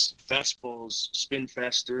makes fastballs spin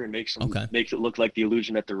faster and makes it look like the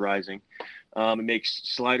illusion that they're rising. It makes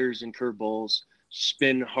sliders and curveballs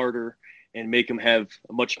spin harder and make them have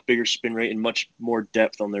a much bigger spin rate and much more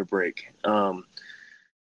depth on their break.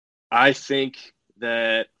 I think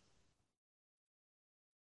that,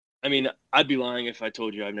 I mean, I'd be lying if I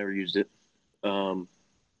told you I've never used it.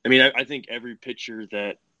 I think every pitcher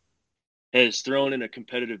that has thrown in a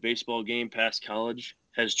competitive baseball game past college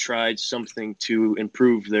has tried something to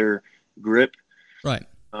improve their grip. Right.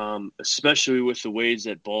 Especially with the ways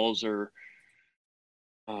that balls are,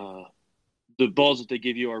 the balls that they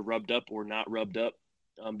give you are rubbed up or not rubbed up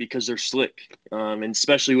because they're slick. And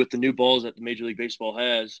especially with the new balls that the Major League Baseball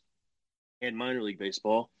has and minor league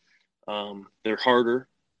baseball, they're harder.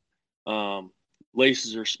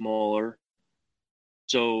 Laces are smaller.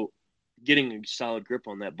 So getting a solid grip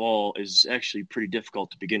on that ball is actually pretty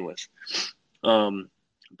difficult to begin with.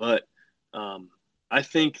 But I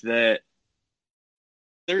think that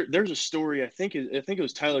there's a story. I think it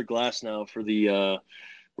was Tyler Glasnow for the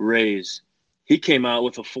Rays. he came out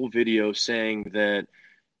with a full video saying that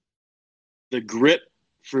the grip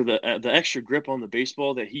for the extra grip on the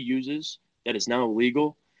baseball that he uses that is now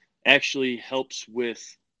illegal actually helps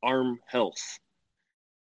with arm health.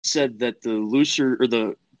 He said that the looser or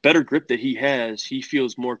the better grip that he has, he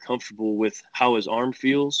feels more comfortable with how his arm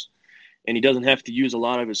feels, and he doesn't have to use a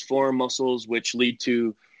lot of his forearm muscles, which lead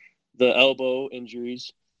to the elbow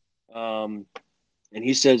injuries. And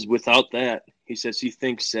he says without that, he says he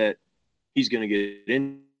thinks that he's going to get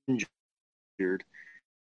injured.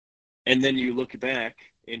 And then you look back,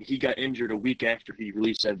 and he got injured a week after he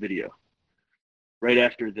released that video. Right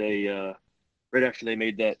after they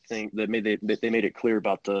made that thing, they made it clear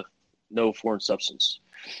about the no foreign substance.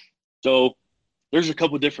 So there's a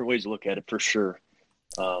couple of different ways to look at it for sure.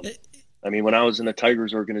 I mean, when I was in the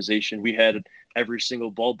Tigers organization, we had every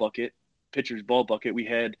single pitcher's ball bucket. We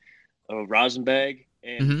had a rosin bag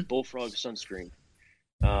and Bullfrog sunscreen.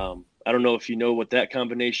 I don't know if you know what that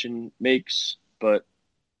combination makes, but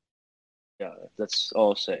yeah, that's all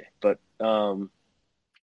I'll say. But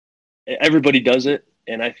everybody does it,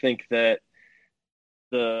 and I think that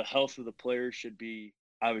the health of the players should be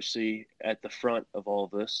obviously at the front of all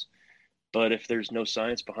of this. But if there's no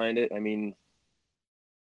science behind it, I mean,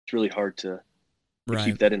 it's really hard to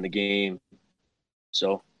keep that in the game.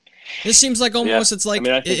 So this seems like almost it's like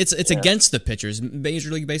it's against the pitchers.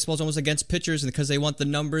 Major League Baseball is almost against pitchers because they want the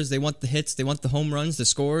numbers, they want the hits, they want the home runs, the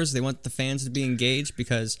scores, they want the fans to be engaged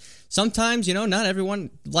because sometimes, not everyone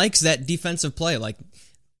likes that defensive play. Like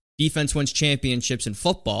defense wins championships in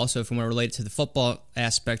football, so if we want to relate it to the football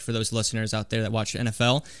aspect for those listeners out there that watch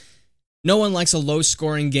NFL, no one likes a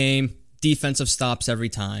low-scoring game, defensive stops every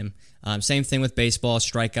time. Same thing with baseball,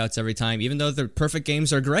 strikeouts every time, even though the perfect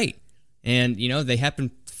games are great. And, they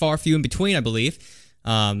happen far few in between, I believe,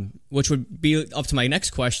 which would be up to my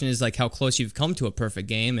next question is like how close you've come to a perfect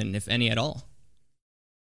game and if any at all.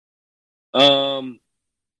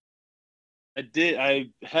 I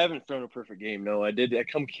haven't thrown a perfect game. No, I did. I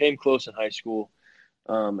came close in high school.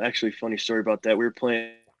 Actually, funny story about that. We were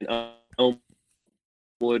playing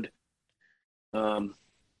Elmwood,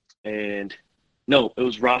 and no, it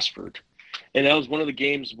was Rossford, and that was one of the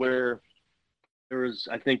games where there was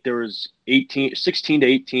 16 to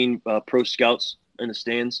 18 pro scouts in the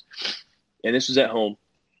stands, and this was at home.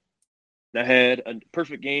 And I had a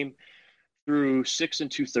perfect game through 6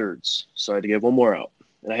 2/3, so I had to get one more out.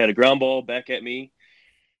 And I had a ground ball back at me,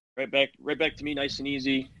 right back to me, nice and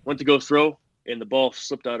easy. Went to go throw, and the ball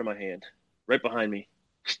slipped out of my hand, right behind me.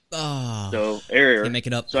 Oh, so error. Can't make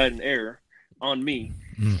it up. So I had an error on me.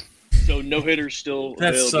 So no hitters still.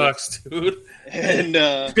 That available. Sucks, dude. And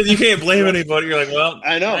because you can't blame anybody. You're like, well,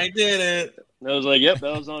 I know, I did it. And I was like, yep,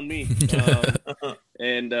 that was on me.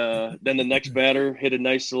 And then the next batter hit a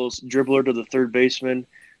nice little dribbler to the third baseman,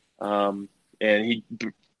 and he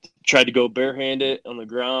tried to go barehanded on the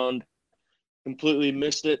ground, completely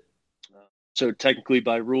missed it. So technically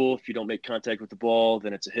by rule, if you don't make contact with the ball,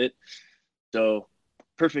 then it's a hit. So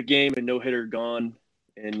perfect game and no hitter gone,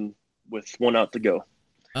 and with one out to go.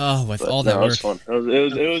 Oh, all that work. It was fun.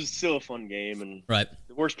 It was still a fun game, and right.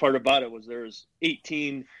 The worst part about it was there was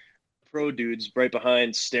 18 pro dudes right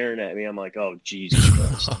behind staring at me. I'm like, oh Jesus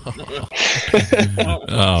Christ!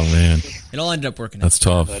 Oh man, it all ended up working. That's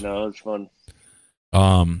tough. I know, it was fun.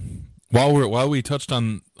 While we touched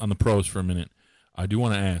on the pros for a minute, I do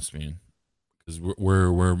want to ask, man, because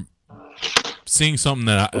we're seeing something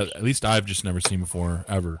that at least I've just never seen before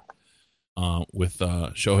ever. With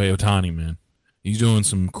Shohei Ohtani, man, he's doing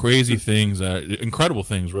some crazy things, incredible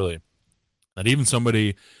things, really. That even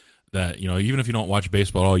somebody that even if you don't watch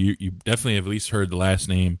baseball at all, you definitely have at least heard the last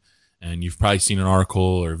name, and you've probably seen an article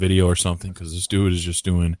or a video or something because this dude is just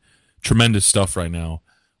doing tremendous stuff right now.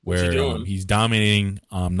 Where he's dominating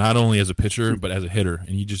not only as a pitcher but as a hitter,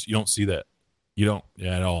 and you don't see that,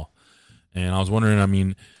 at all. And I was wondering, I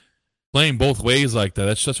mean, playing both ways like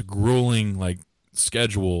that's such a grueling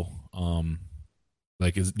schedule. Do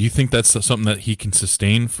you think that's something that he can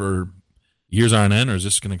sustain for years on end, or is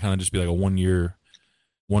this going to kind of just be like a 1-year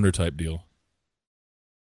wonder type deal?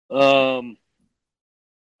 I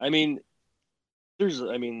mean, there's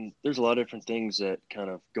a lot of different things that kind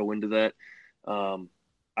of go into that.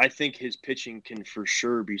 I think his pitching can for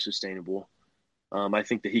sure be sustainable. I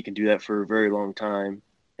think that he can do that for a very long time.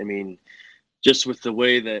 I mean, just with the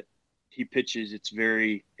way that he pitches, it's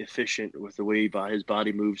very efficient with the way his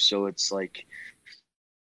body moves. So it's like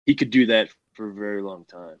he could do that for a very long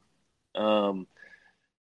time.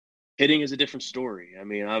 Hitting is a different story. I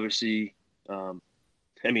mean, obviously,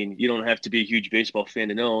 you don't have to be a huge baseball fan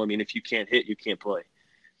to know. I mean, if you can't hit, you can't play.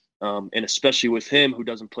 And especially with him, who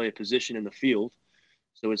doesn't play a position in the field,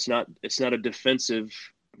 So it's not a defensive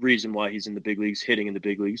reason why he's in the big leagues, hitting in the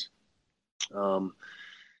big leagues.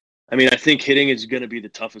 I mean, I think hitting is going to be the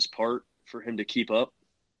toughest part for him to keep up.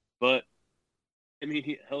 But, I mean,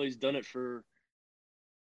 he's done it for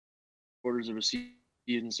quarters of a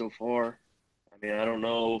season so far. I mean, I don't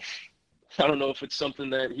know if it's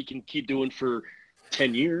something that he can keep doing for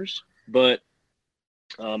 10 years, but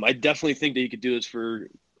I definitely think that he could do this for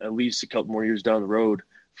at least a couple more years down the road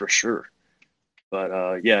for sure.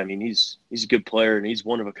 But yeah, I mean, he's a good player and he's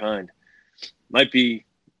one of a kind. Might be,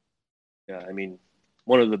 yeah, I mean,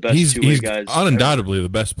 one of the best two-way guys. He's undoubtedly ever. The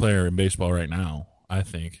best player in baseball right now, I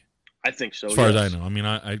think. I think so. As far as I know. I mean,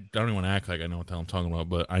 I don't even want to act like I know what the hell I'm talking about,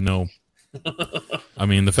 but I know. I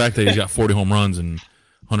mean, the fact that he's got 40 home runs and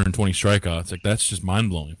 120 strikeouts, like that's just mind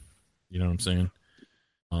blowing. You know what I'm saying?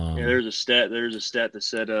 Yeah, there's a stat that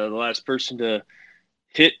said the last person to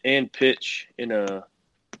hit and pitch in a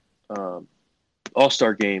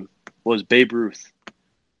All-Star game was Babe Ruth.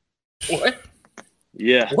 What?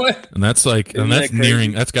 Yeah. What? And that's like, and that's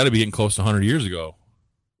nearing. That's got to be getting close to 100 years ago.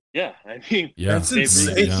 Yeah, I mean, yeah, that's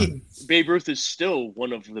insane. Babe Ruth is still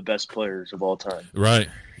one of the best players of all time. Right.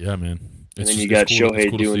 Yeah, man. And then you got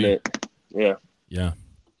Shohei doing it. Yeah. Yeah.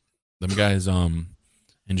 Them guys in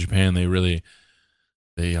Japan, they take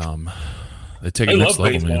it next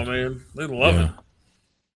level, baseball, man. They love it.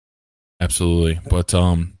 Absolutely. But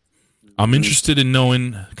I'm interested in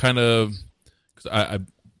knowing kind of because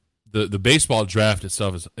the baseball draft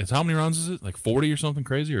itself is how many rounds is it? Like 40 or something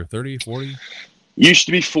crazy, or 30, 40? Used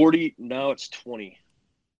to be 40, now it's 20.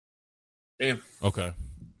 Damn. Okay.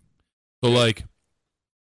 So like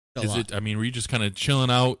is it, I mean, were you just kind of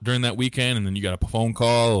chilling out during that weekend and then you got a phone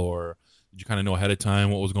call, or did you kind of know ahead of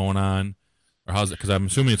time what was going on? Or how's it? Because I'm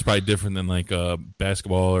assuming it's probably different than like a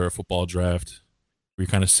basketball or a football draft where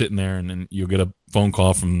you're kind of sitting there and then you'll get a phone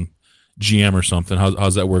call from GM or something.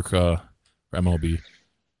 How's that work for MLB?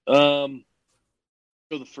 So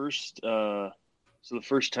the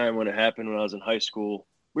first time when it happened when I was in high school,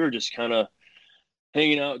 we were just kind of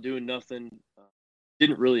hanging out, doing nothing.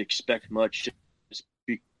 Didn't really expect much just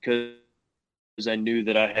because I knew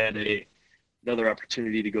that I had another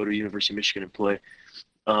opportunity to go to University of Michigan and play.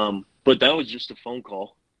 But that was just a phone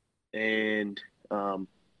call, and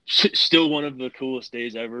still one of the coolest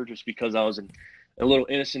days ever just because I was a little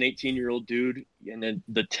innocent 18-year-old dude, and then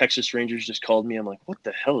the Texas Rangers just called me. I'm like, what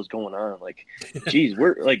the hell is going on? Like, geez,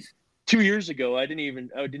 we're like 2 years ago, I didn't even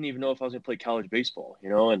know if I was going to play college baseball, you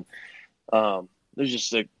know, and there's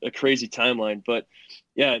just a crazy timeline. But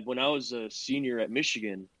yeah, when I was a senior at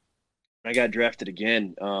Michigan, I got drafted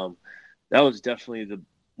again. That was definitely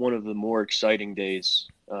one of the more exciting days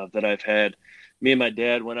that I've had. Me and my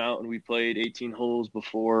dad went out and we played 18 holes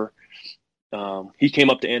before. He came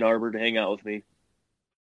up to Ann Arbor to hang out with me.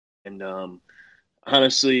 And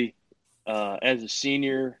honestly, as a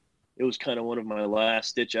senior, it was kind of one of my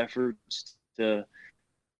last-ditch efforts to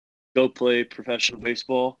go play professional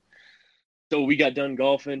baseball. So we got done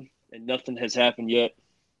golfing, and nothing has happened yet.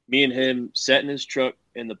 Me and him sat in his truck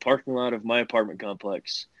in the parking lot of my apartment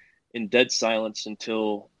complex in dead silence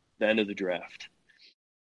until the end of the draft.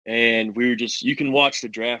 And we were just – you can watch the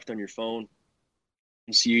draft on your phone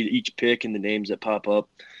and see each pick and the names that pop up.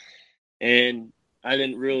 And I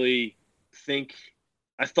didn't really think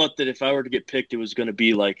 – I thought that if I were to get picked, it was going to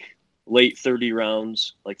be like late 30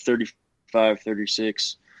 rounds, like 35,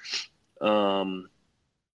 36.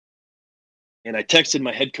 And I texted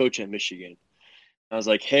my head coach at Michigan. I was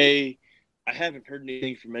like, hey, I haven't heard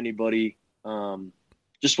anything from anybody.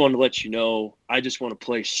 Just wanted to let you know, I just want to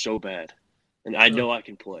play so bad. And I know I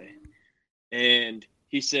can play. And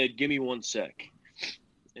he said, give me 1 sec.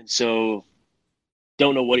 And so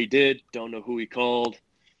don't know what he did. Don't know who he called.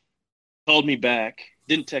 Called me back.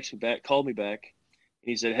 Didn't text me back. Called me back.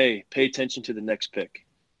 And he said, hey, pay attention to the next pick.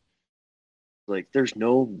 Like, there's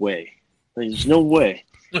no way. There's no way.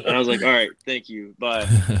 And I was like, all right, thank you. Bye.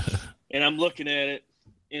 And I'm looking at it.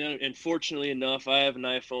 And fortunately enough, I have an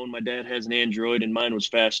iPhone. My dad has an Android, and mine was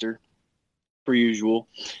faster, per usual.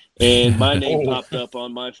 And my name popped up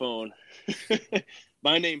on my phone.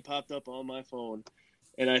 My name popped up on my phone.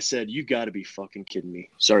 And I said, you got to be fucking kidding me.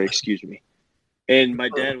 Sorry, excuse me. And my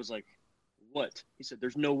dad was like, what? He said,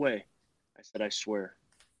 there's no way. I said, I swear.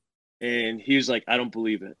 And he was like, I don't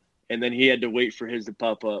believe it. And then he had to wait for his to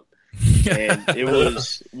pop up. And it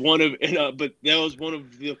was but that was one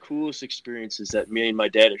of the coolest experiences that me and my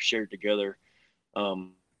dad have shared together.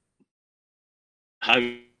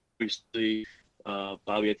 Obviously,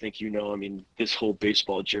 Bobby, I think I mean, this whole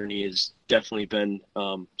baseball journey has definitely been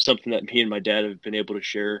something that me and my dad have been able to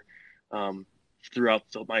share throughout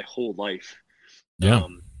my whole life. Yeah.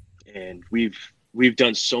 And we've we've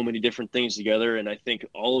done so many different things together. And I think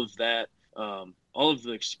all of that, all of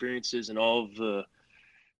the experiences and all of the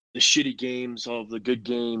shitty games, all of the good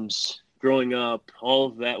games growing up, all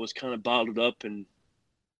of that was kind of bottled up in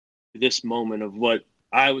this moment of what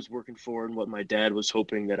I was working for and what my dad was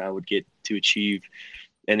hoping that I would get to achieve.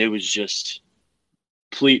 And it was just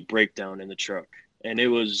complete breakdown in the truck. And it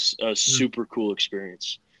was a super cool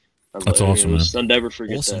experience. That's awesome, man. I'll never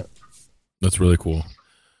forget that. That's really cool.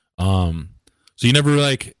 So you never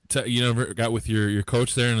you never got with your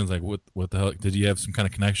coach there and was like, what the hell? Did you have some kind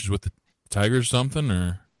of connections with the Tigers or something,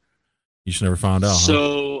 or you just never found out?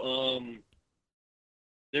 So,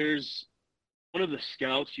 there's one of the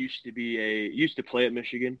scouts used to play at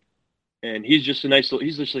Michigan, and he's just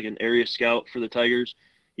he's just like an area scout for the Tigers.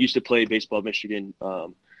 He used to play baseball at Michigan.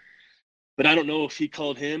 But I don't know if he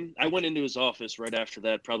called him. I went into his office right after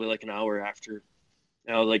that, probably like an hour after.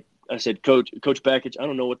 And I said, Coach Bakich, I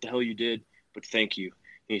don't know what the hell you did, but thank you.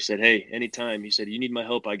 And he said, hey, anytime. He said, you need my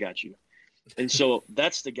help, I got you. And so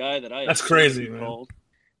that's the guy that that's crazy, man. Called.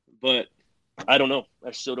 But I don't know.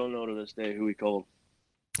 I still don't know to this day who he called.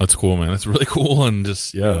 That's cool, man. That's really cool, and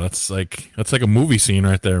just that's like a movie scene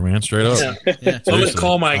right there, man. Straight up. Yeah. So I'm gonna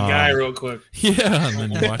call my guy real quick. Yeah, and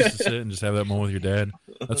then you watch the sit and just have that moment with your dad.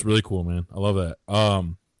 That's really cool, man. I love that.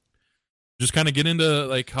 Just kind of get into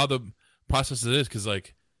like how the process is, because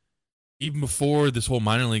like even before this whole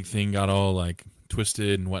minor league thing got all like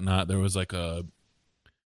twisted and whatnot, there was like a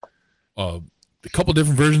couple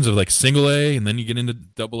different versions of like single A, and then you get into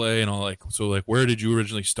double A and all like. So like, where did you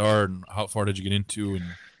originally start, and how far did you get into? And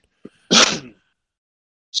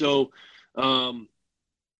so all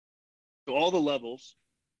the levels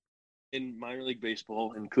in minor league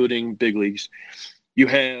baseball, including big leagues, we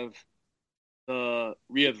have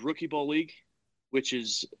rookie ball league, which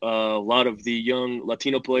is a lot of the young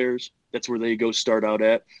Latino players. That's where they go start out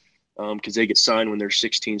at, because they get signed when they're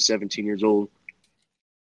 16, 17 years old.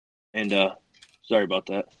 And sorry about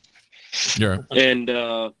that. Yeah. And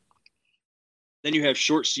then you have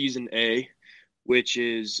short season A, which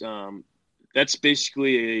is that's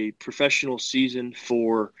basically a professional season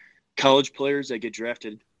for college players that get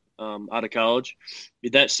drafted out of college.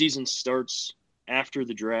 That season starts after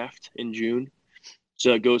the draft in June.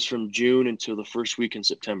 So it goes from June until the first week in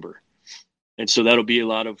September. And so that'll be a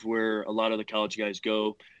lot of where a lot of the college guys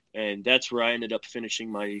go. And that's where I ended up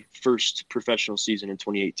finishing my first professional season in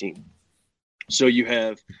 2018. So you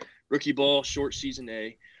have rookie ball, short season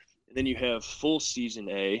A, and then you have full season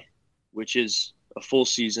A, which is a full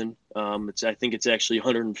season. I think it's actually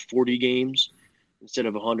 140 games instead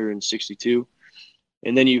of 162.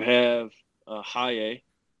 And then you have high A,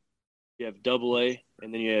 you have double A,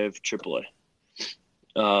 and then you have triple A.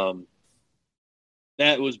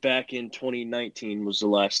 That was back in 2019 was the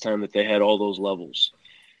last time that they had all those levels.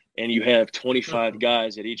 And you have 25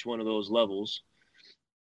 guys at each one of those levels.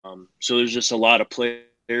 So there's just a lot of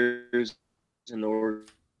players in the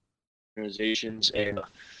organizations. And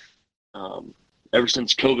ever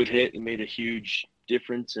since COVID hit, it made a huge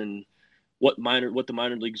difference in what the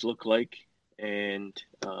minor leagues look like. And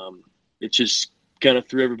it just kind of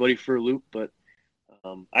threw everybody for a loop. But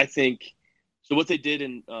I think so what they did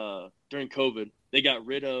during COVID, they got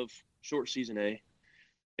rid of short season A,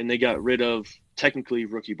 and they got rid of technically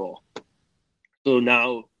rookie ball. So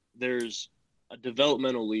now there's a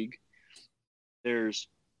developmental league. There's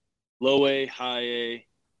low A, high A,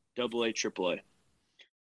 double A, triple A.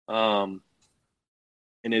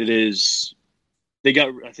 And it is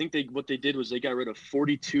what they did was they got rid of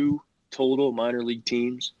 42 total minor league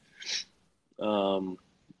teams,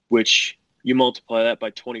 which you multiply that by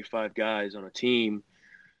 25 guys on a team,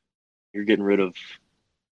 you're getting rid of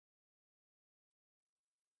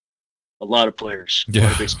a lot of players, a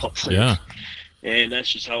lot of baseball players. Yeah. And that's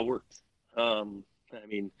just how it worked. And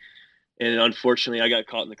unfortunately I got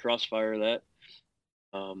caught in the crossfire of that.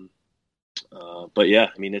 But yeah,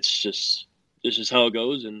 this is how it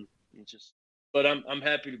goes. And but I'm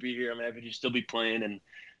happy to be here. I'm happy to still be playing, and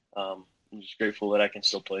I'm just grateful that I can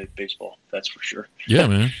still play baseball. That's for sure. Yeah,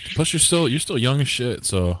 man. Plus you're still young as shit.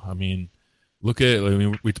 So, we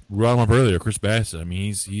brought him up earlier, Chris Bassett.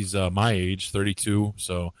 He's my age, 32.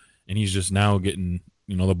 So, and he's just now getting,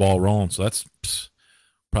 the ball rolling. So that's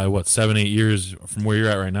probably 7-8 years from where you're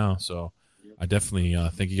at right now. So I definitely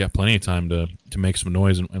think you got plenty of time to make some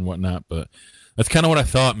noise and whatnot. But that's kind of what I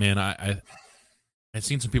thought, man. I'd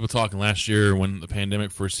seen some people talking last year when the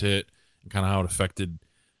pandemic first hit, and kind of how it affected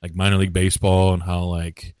like minor league baseball, and how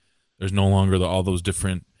like there's no longer all those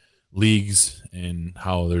different leagues, and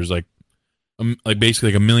how there's basically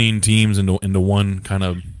like a million teams into one kind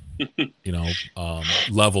of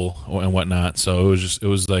level and whatnot. So it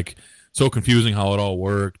was like so confusing how it all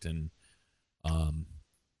worked, and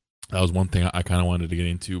that was one thing I kind of wanted to get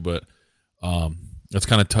into. But let's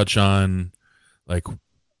kind of touch on like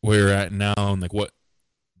where you're at now and like what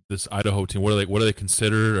this Idaho team. What do they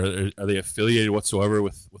consider? Are they affiliated whatsoever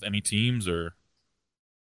with any teams or?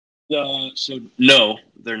 So no,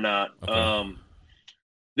 they're not. Okay.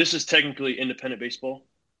 This is technically independent baseball.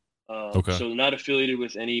 Okay. So they're not affiliated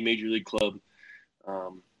with any major league club.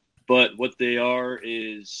 But what they are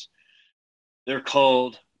is they're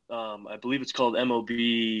called, I believe it's called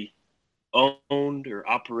MLB owned or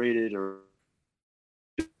operated or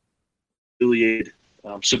affiliated.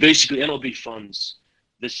 So basically MLB funds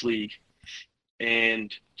this league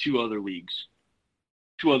and two other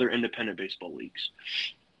independent baseball leagues.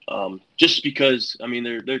 Just because, I mean,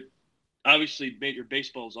 they're obviously major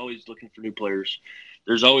baseball is always looking for new players.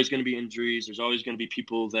 There's always going to be injuries. There's always going to be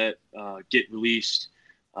people that get released.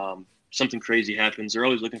 Something crazy happens. They're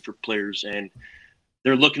always looking for players, and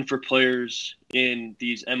they're looking for players in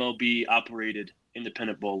these MLB operated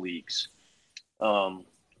independent ball leagues.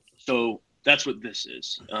 So that's what this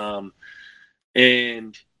is.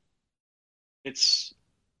 And it's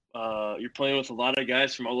you're playing with a lot of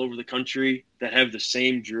guys from all over the country that have the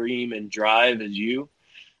same dream and drive as you.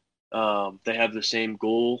 They have the same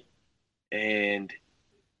goal, and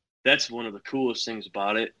that's one of the coolest things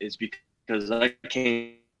about it is because I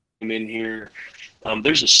came in here.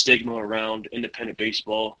 There's a stigma around independent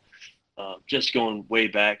baseball, just going way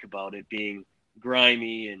back about it being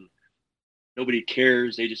grimy and nobody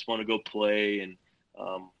cares. They just want to go play. And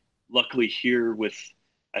luckily here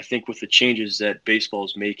I think with the changes that baseball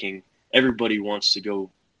is making, everybody wants to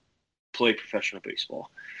go play professional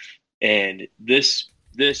baseball. And this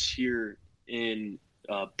here in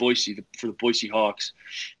Boise, for the Boise Hawks,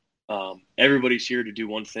 everybody's here to do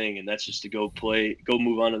one thing, and that's just to go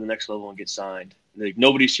move on to the next level and get signed. Like,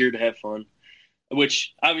 nobody's here to have fun,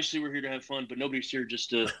 which obviously we're here to have fun, but nobody's here just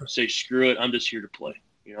to say, screw it, I'm just here to play.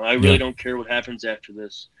 I really don't care what happens after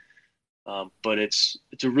this. But it's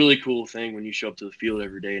a really cool thing when you show up to the field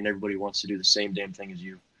every day and everybody wants to do the same damn thing as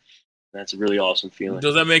you. That's a really awesome feeling.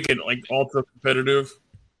 Does that make it like ultra competitive?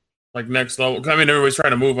 Like next level? I mean, everybody's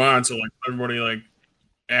trying to move on, so like everybody like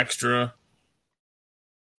extra.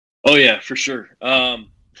 Oh yeah, for sure.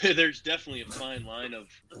 There's definitely a fine line of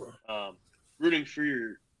rooting for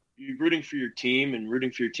your team and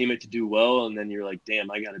rooting for your teammate to do well, and then you're like, damn,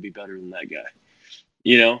 I got to be better than that guy.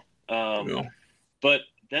 But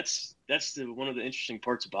that's one of the interesting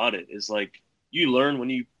parts about it is like you learn when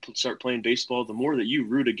you start playing baseball, the more that you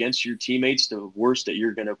root against your teammates, the worse that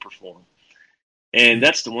you're going to perform. And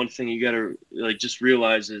that's the one thing you got to like just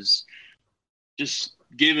realize is just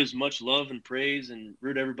give as much love and praise and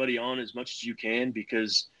root everybody on as much as you can,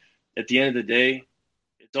 because at the end of the day,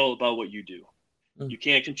 it's all about what you do. You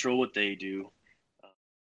can't control what they do.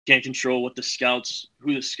 Can't control who the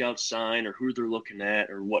scouts sign or who they're looking at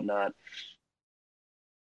or whatnot.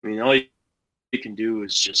 I mean, all you can do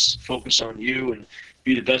is just focus on you and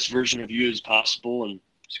be the best version of you as possible and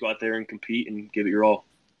just go out there and compete and give it your all.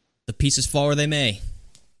 The pieces fall where they may.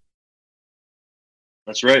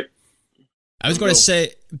 That's right. I was going to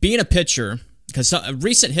say, being a pitcher, because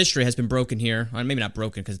recent history has been broken here. Or maybe not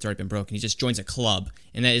broken because it's already been broken. He just joins a club,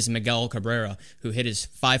 and that is Miguel Cabrera, who hit his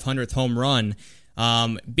 500th home run.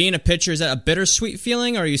 Being a pitcher, is that a bittersweet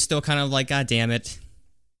feeling, or are you still kind of like, God damn it?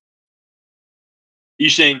 You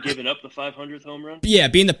saying giving up the 500th home run? Yeah,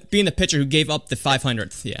 being the pitcher who gave up the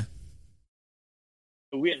 500th, yeah.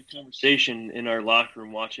 We had a conversation in our locker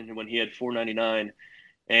room watching him when he had 499,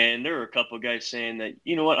 and there were a couple of guys saying that,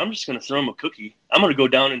 you know what, I'm just going to throw him a cookie. I'm going to go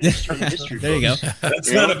down in history. There you go.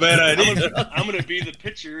 That's not a bad idea. I'm going to be the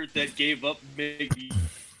pitcher that gave up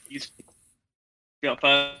he's got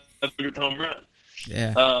 500th home run.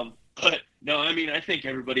 Yeah. But no, I mean, I think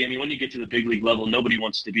everybody. I mean, when you get to the big league level, nobody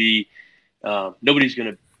wants to be. Nobody's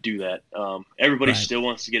going to do that. Everybody still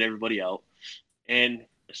wants to get everybody out, and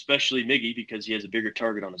especially Miggy because he has a bigger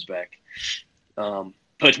target on his back.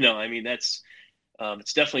 But no, I mean that's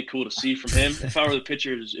it's definitely cool to see from him. If I were the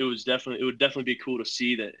pitcher, it would definitely be cool to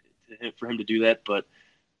see that for him to do that, but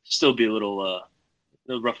still be a little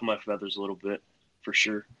ruffle my feathers a little bit for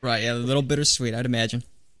sure. Right, yeah, a little bittersweet, I'd imagine.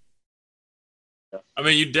 I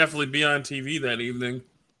mean, you'd definitely be on TV that evening.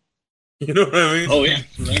 You know what I mean? Oh yeah.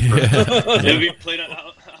 It'll be played on.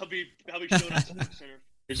 I'll be showing up Center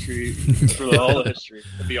history for all the history.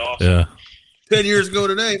 It'd be awesome. Yeah. 10 years ago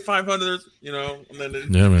today, 500. And then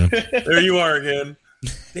yeah, man. There you are again.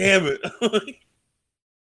 Damn it.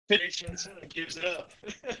 Patience gives it up.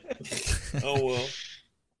 Oh well.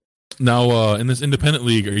 Now, in this independent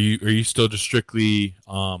league, are you still just strictly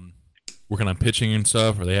working on pitching and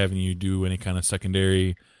stuff? Are they having you do any kind of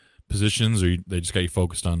secondary positions, or they just got you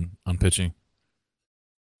focused on pitching?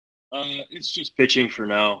 It's just pitching for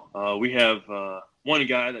now. We have one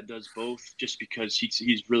guy that does both, just because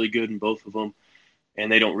he's really good in both of them,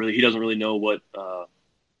 and he doesn't really know what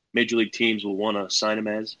major league teams will want to sign him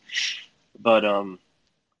as. But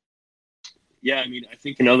yeah, I mean, I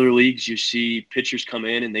think in other leagues you see pitchers come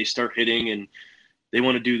in and they start hitting and they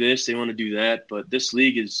want to do this, they want to do that. But this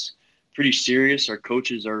league is pretty serious. Our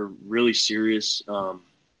coaches are really serious.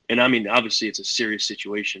 And I mean, obviously it's a serious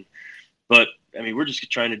situation, but I mean, we're just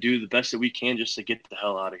trying to do the best that we can just to get the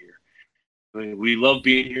hell out of here. I mean, we love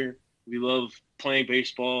being here. We love playing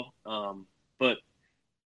baseball. But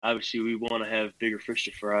obviously we want to have bigger fish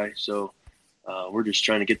to fry. So we're just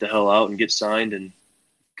trying to get the hell out and get signed and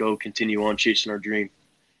go continue on chasing our dream.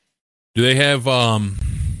 Do they have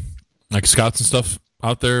like scouts and stuff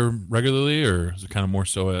out there regularly, or is it kind of more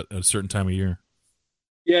so at a certain time of year?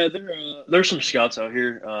 Yeah, there's some scouts out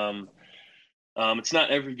here. It's not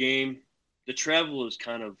every game. The travel is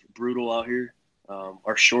kind of brutal out here.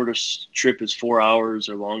 Our shortest trip is 4 hours.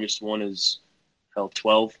 Our longest one is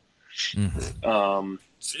 12. Mm-hmm.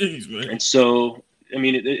 Jeez, man. And so, I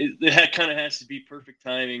mean, it kind of has to be perfect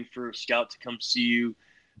timing for a scout to come see you,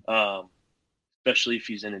 especially if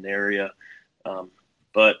he's in an area.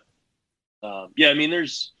 But yeah, I mean,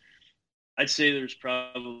 I'd say there's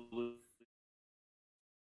probably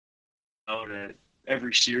out at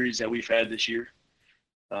every series that we've had this year.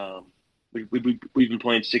 We've been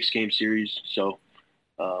playing 6-game series, so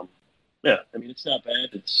yeah, I mean, it's not bad.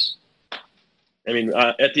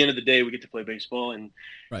 At the end of the day, we get to play baseball, and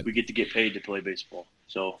we get to get paid to play baseball.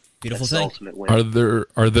 So beautiful that's thing. The ultimate win.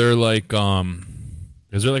 Are there like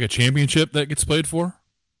is there like a championship that gets played for?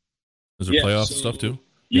 Is there playoff stuff too?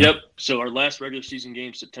 Yep. So our last regular season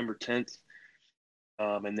game, September 10th,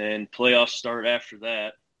 and then playoffs start after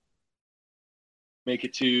that. Make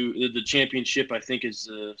it to the championship, I think, is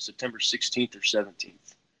September 16th or 17th.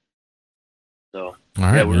 So all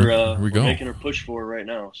right, yeah, we're making our push for it right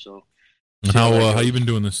now. So how you been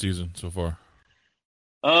doing this season so far?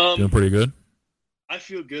 Doing pretty good. I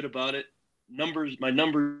feel good about it. My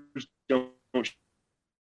numbers don't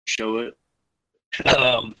show it,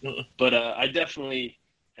 but I definitely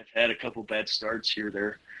have had a couple bad starts here or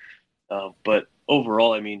there. But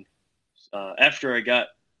overall, I mean, after I got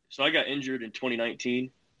injured in 2019,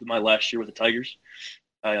 my last year with the Tigers.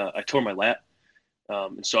 I tore my lat.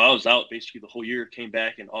 And so I was out basically the whole year, came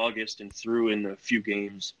back in August and threw in a few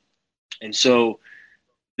games. And so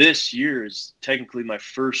this year is technically my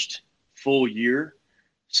first full year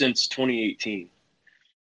since 2018.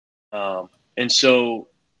 And so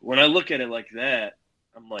when I look at it like that,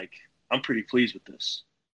 I'm pretty pleased with this.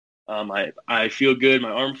 I feel good.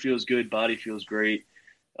 My arm feels good. Body feels great.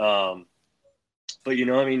 But,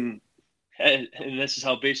 I mean, and this is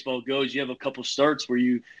how baseball goes. You have a couple starts where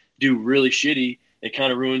you do really shitty. It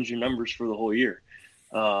kind of ruins your numbers for the whole year.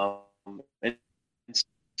 And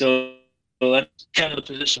so that's kind of the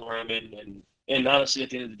position where I'm in. And honestly, at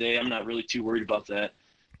the end of the day, I'm not really too worried about that.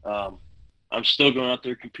 I'm still going out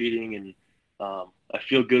there competing, and I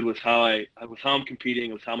feel good with how I'm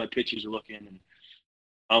competing, with how my pitches are looking, and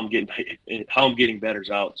how I'm getting batters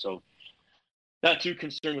out. So not too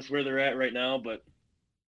concerned with where they're at right now, but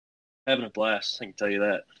having a blast. I can tell you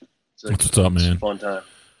that. What's up, man? It's a fun time.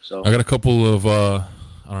 So I got a couple of I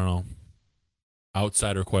don't know,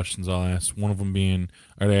 outsider questions I'll ask. One of them being,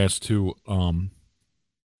 I'd ask too,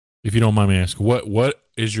 if you don't mind me asking, what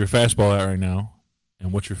is your fastball at right now,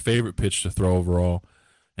 and what's your favorite pitch to throw overall?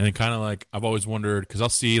 And then kind of like, I've always wondered, because I'll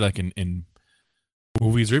see like in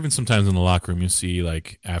movies or even sometimes in the locker room, you see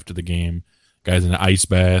like after the game, guys in an ice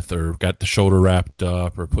bath or got the shoulder wrapped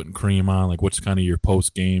up or putting cream on. Like, what's kind of your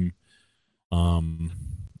post game,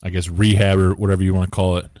 I guess, rehab or whatever you want to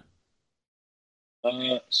call it?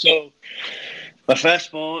 So my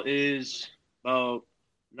fastball is about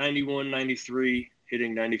 91, 93,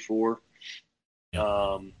 hitting 94.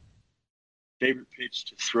 Yeah. Favorite pitch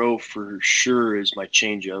to throw for sure is my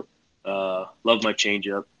changeup. Love my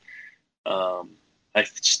changeup. I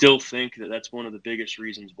still think that that's one of the biggest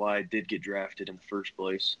reasons why I did get drafted in the first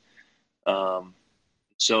place.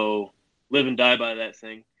 So live and die by that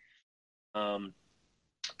thing.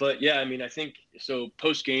 But yeah, I mean, I think so.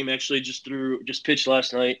 Post game, actually, just pitched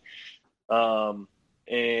last night,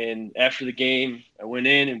 and after the game, I went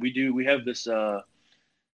in and we have this.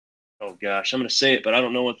 Oh gosh, I'm going to say it, but I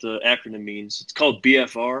don't know what the acronym means. It's called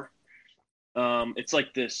BFR. It's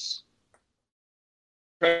like this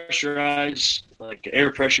pressurized, like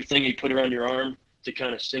air pressure thing you put around your arm to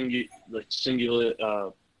kind of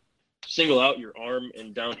single out your arm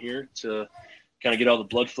and down here to kind of get all the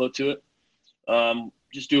blood flow to it.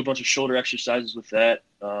 Just do a bunch of shoulder exercises with that,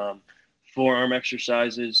 forearm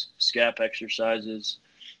exercises, scap exercises,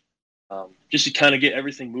 just to kind of get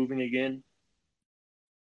everything moving again.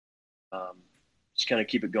 Just kind of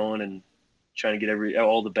keep it going and trying to get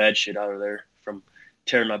all the bad shit out of there from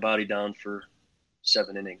tearing my body down for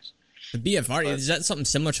 7 innings. The BFR, is that something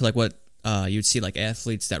similar to like what you'd see like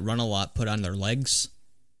athletes that run a lot put on their legs?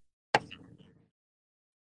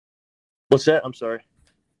 What's that? I'm sorry.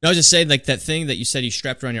 No, I was just saying, like, that thing that you said you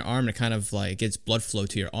strapped around your arm to kind of, like, gets blood flow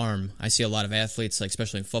to your arm. I see a lot of athletes, like,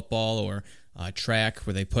 especially in football or track,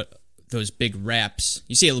 where they put those big wraps.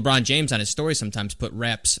 You see LeBron James on his story sometimes put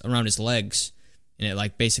wraps around his legs, and it,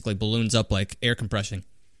 like, basically balloons up like air compression.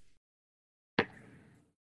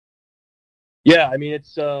 Yeah, I mean,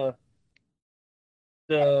 it's just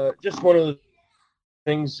one of the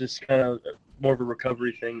things, just kind of more of a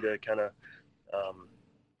recovery thing to kind of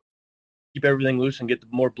keep everything loose and get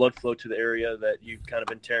more blood flow to the area that you've kind of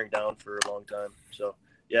been tearing down for a long time. So,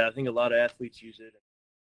 yeah, I think a lot of athletes use it.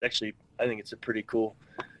 Actually, I think it's a pretty cool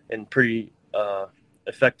and pretty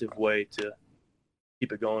effective way to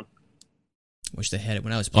keep it going. Wish they had it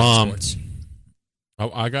when I was playing sports.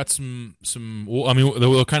 I got some. Well, I mean,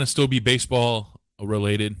 they'll kind of still be baseball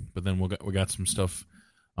related, but then we got some stuff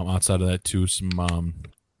outside of that too. Some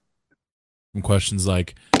questions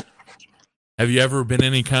like, have you ever been in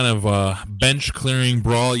any kind of bench clearing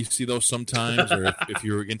brawl? You see those sometimes, or if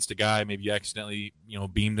you're against a guy, maybe you accidentally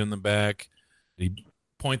beamed in the back. Did he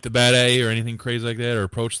point the bat at you or anything crazy like that, or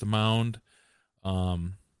approach the mound?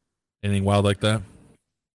 Anything wild like that?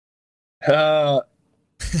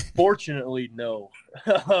 Fortunately, no.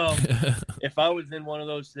 If I was in one of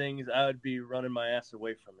those things, I would be running my ass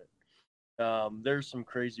away from it. There's some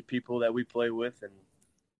crazy people that we play with and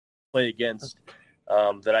play against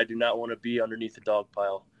that I do not want to be underneath the dog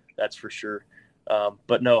pile. That's for sure.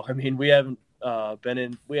 But no, I mean, we haven't been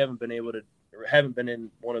in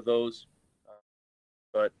one of those.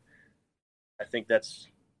 But I think that's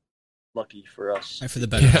lucky for us. For the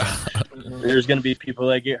better. Yeah. There's going to be people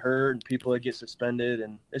that get hurt and people that get suspended,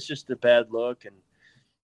 and it's just a bad look, and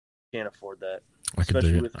can't afford that. I could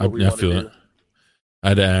dig it. I feel it. I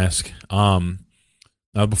had to ask.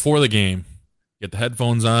 Now, before the game, you get the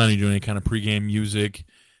headphones on, you do any kind of pregame music,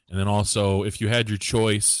 and then also, if you had your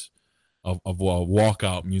choice of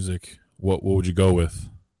walkout music, what would you go with?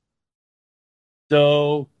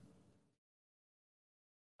 So,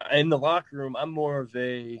 in the locker room, I'm more of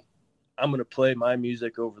I'm going to play my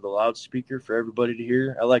music over the loudspeaker for everybody to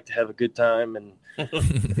hear. I like to have a good time and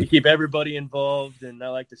keep everybody involved, and I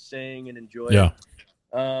like to sing and enjoy it.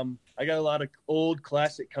 I got a lot of old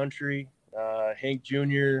classic country, Hank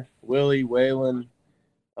Jr., Willie, Waylon.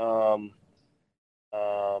 So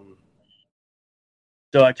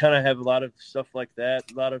I kind of have a lot of stuff like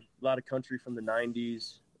that, a lot of country from the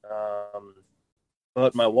 90s.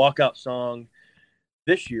 But my walkout song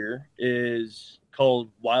this year is called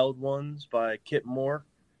Wild Ones by Kip Moore.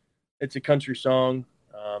 It's a country song,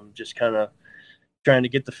 just kind of trying to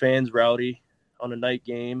get the fans rowdy on a night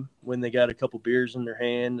game when they got a couple beers in their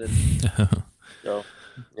hand. And so,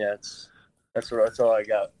 yeah, that's all I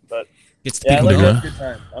got. But yeah, I like to have a good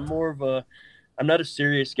time. I'm not a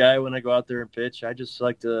serious guy when I go out there and pitch. I just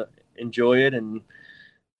like to enjoy it and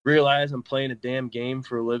realize I'm playing a damn game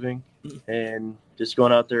for a living and just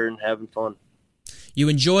going out there and having fun. You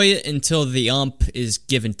enjoy it until the ump is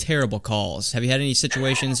given terrible calls. Have you had any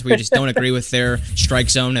situations where you just don't agree with their strike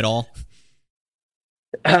zone at all?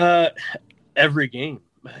 Every game.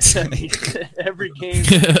 I mean, every game.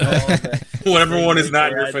 Whatever one is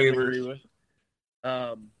not your favorite.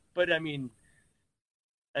 But I mean,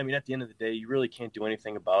 at the end of the day, you really can't do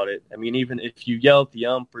anything about it. I mean, even if you yell at the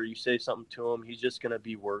ump or you say something to him, he's just going to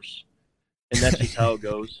be worse. And that's just how it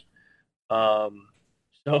goes.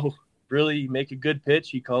 So really make a good pitch.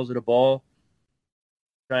 He calls it a ball.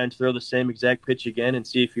 Try and throw the same exact pitch again and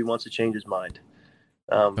see if he wants to change his mind.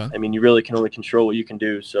 I mean, you really can only control what you can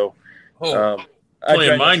do. So,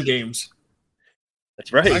 playing mind games.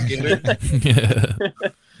 That's right. I get it.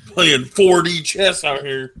 Playing 4D chess out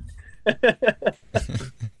here.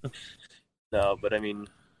 No, but I mean,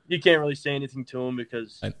 you can't really say anything to them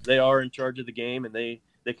because they are in charge of the game and they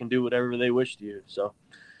can do whatever they wish to you. So,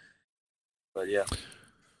 but yeah.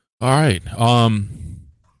 All right.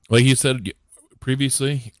 Like you said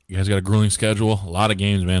previously, you guys got a grueling schedule. A lot of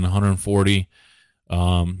games, man. 140.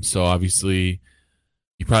 So obviously,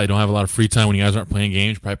 you probably don't have a lot of free time when you guys aren't playing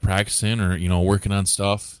games. Probably practicing or working on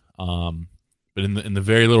stuff. But in the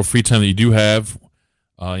very little free time that you do have,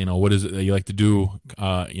 what is it that you like to do?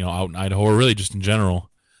 Out in Idaho, or really just in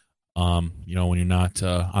general. when you're not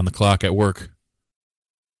on the clock at work?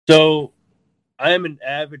 So I am an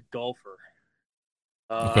avid golfer.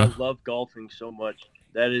 Okay. I love golfing so much.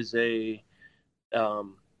 That is a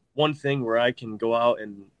one thing where I can go out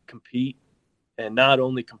and compete, and not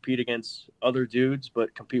only compete against other dudes,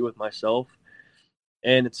 but compete with myself.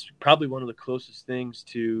 And it's probably one of the closest things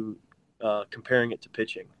to comparing it to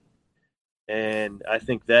pitching. And I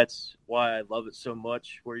think that's why I love it so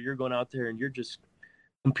much, where you're going out there and you're just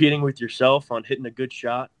competing with yourself on hitting a good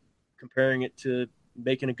shot, comparing it to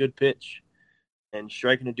making a good pitch and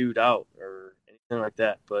striking a dude out or anything like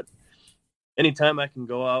that. But anytime I can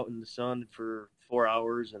go out in the sun for 4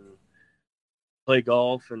 hours and play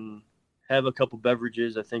golf and have a couple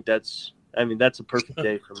beverages, I think that's a perfect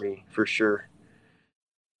day for me, for sure.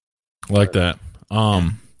 I like that.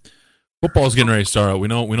 Football's getting ready to start. We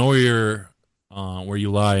know where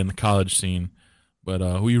you lie in the college scene, but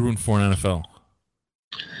who are you rooting for in NFL?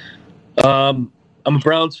 I'm a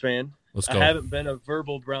Browns fan. Let's go. I haven't been a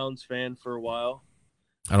verbal Browns fan for a while.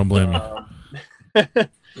 I don't blame you.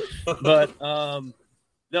 But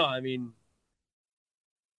no, I mean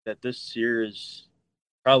that this year is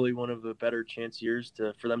probably one of the better chance years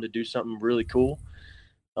for them to do something really cool.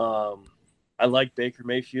 I like Baker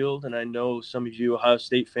Mayfield, and I know some of you Ohio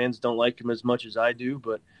State fans don't like him as much as I do,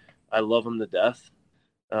 but I love him to death.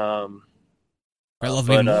 I love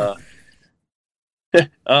him more.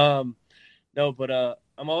 No, but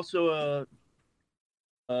I'm also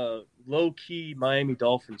a low-key Miami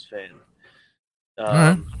Dolphins fan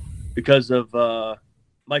because of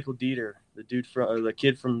Michael Dieter, the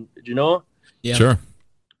kid from Genoa. Yeah. Sure.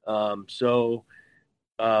 So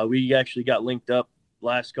we actually got linked up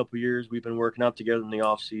last couple of years. We've been working out together in the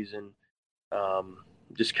off season,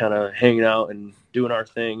 just kind of hanging out and doing our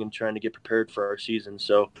thing and trying to get prepared for our season.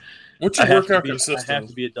 So what's your workout consistent? I have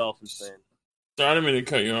to be a Dolphins fan. So I didn't mean to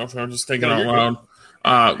cut you off. I'm just thinking out loud.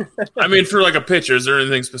 I mean, for like a pitcher, is there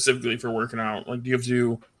anything specifically for working out? Like, do you have to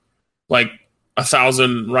do like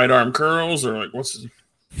 1,000 right arm curls, or like what's?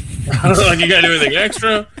 I don't know, like you got to do anything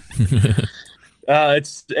extra?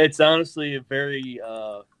 It's honestly a very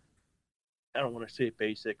I don't want to say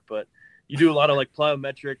basic, but you do a lot of like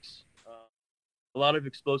plyometrics, a lot of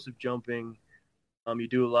explosive jumping. You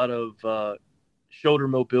do a lot of shoulder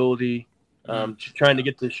mobility, trying to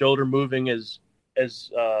get the shoulder moving as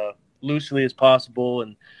loosely as possible,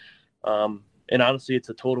 and honestly, it's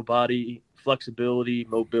a total body flexibility,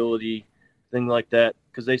 mobility thing like that.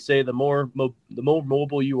 Because they say the more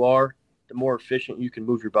mobile you are, the more efficient you can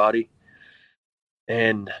move your body.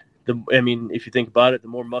 And if you think about it, the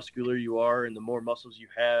more muscular you are and the more muscles you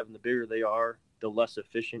have and the bigger they are, the less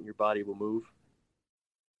efficient your body will move.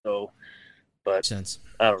 So, but makes sense.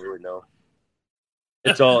 I don't really know.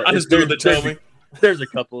 It's all. I just do what they tell me. There's a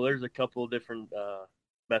couple different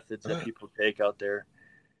methods that people take out there.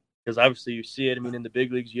 Because obviously you see it. I mean, in the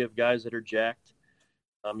big leagues, you have guys that are jacked.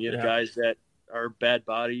 You have guys that are bad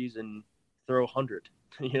bodies and throw 100.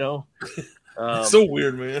 You know. It's so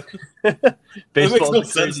weird, man. Baseball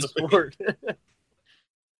is a crazy sport.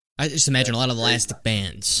 I just imagine a lot of elastic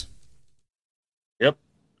bands. Yep.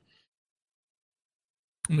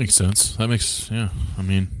 That makes sense. I mean,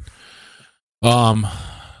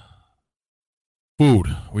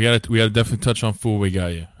 food. We gotta definitely touch on food. We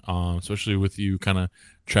got you, especially with you kind of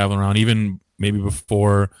traveling around. Even maybe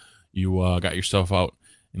before you got yourself out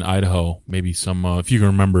in Idaho, maybe some if you can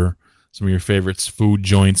remember some of your favorites, food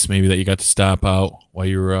joints, maybe that you got to stop out while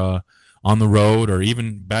you were on the road, or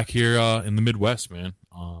even back here in the Midwest, man.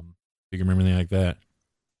 If you can remember anything like that.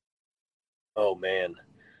 Oh man,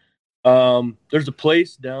 there's a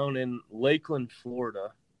place down in Lakeland,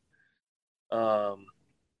 Florida. So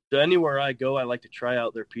anywhere I go, I like to try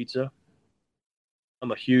out their pizza.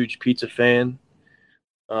 I'm a huge pizza fan.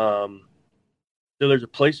 So there's a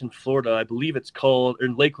place in Florida, I believe it's called, or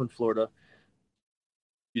in Lakeland, Florida.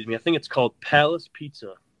 Excuse me, I think it's called Palace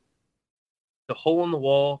Pizza. The hole in the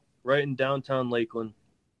wall right in downtown Lakeland.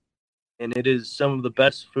 And it is some of the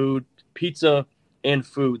best pizza and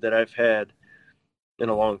food that I've had in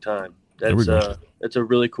a long time. That's a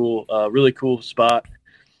really cool spot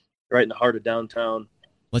right in the heart of downtown.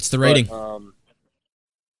 What's the rating? Give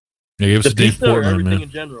us the a Dave pizza or Portman, everything man. in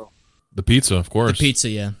general? The pizza, of course. The pizza,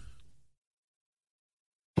 yeah.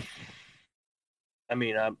 I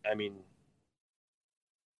mean, I'm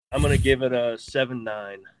going to give it a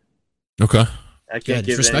 7.9. Okay. I can't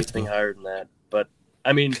give it anything higher than that. But,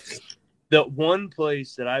 I mean, the one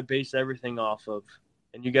place that I base everything off of,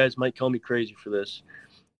 and you guys might call me crazy for this,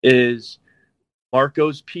 is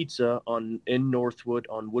Marco's Pizza in Northwood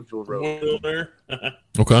on Woodville Road.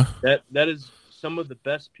 Okay. That is some of the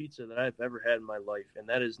best pizza that I've ever had in my life, and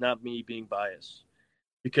that is not me being biased.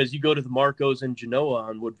 Because you go to the Marco's in Genoa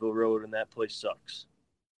on Woodville Road, and that place sucks.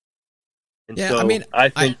 And yeah, so I mean, I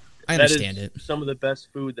think I understand it. Some of the best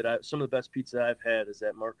pizza I've had is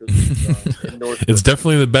at Marco's in North. It's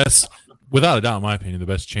definitely the best, without a doubt, in my opinion, the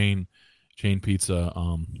best chain pizza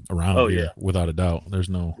around here, without a doubt. There's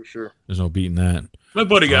no beating that. My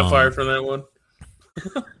buddy got fired from that one.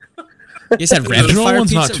 You guys had rapid fire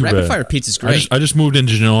pizza. Not too rapid bad. Fire pizza's great. I just moved in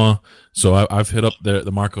Genoa, so I've hit up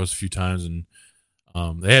the Marco's a few times, and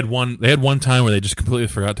they had one time where they just completely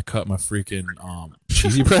forgot to cut my freaking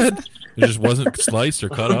cheesy bread. It just wasn't sliced or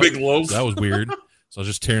cut up. Big loaf. So that was weird. So I was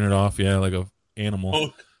just tearing it off, like a animal.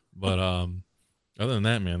 Oh. But other than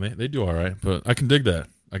that, man, they do all right. But I can dig that.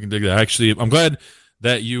 Actually, I'm glad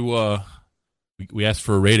that you we asked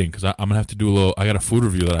for a rating, because I'm gonna have to do a little. I got a food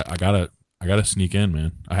review that I gotta sneak in,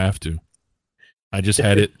 man. I have to. I just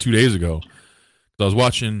had it 2 days ago. So I was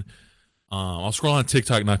watching. I was scrolling on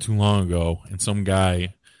TikTok not too long ago, and some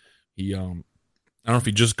guy, he I don't know if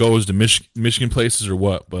he just goes to Michigan places or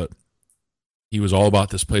what, but he was all about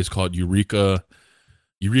this place called Eureka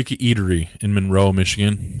Eatery in Monroe,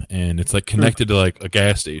 Michigan, and it's like connected to like a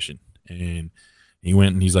gas station. And he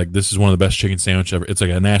went and he's like, "This is one of the best chicken sandwich ever." It's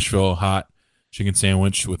like a Nashville hot chicken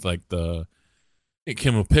sandwich with like it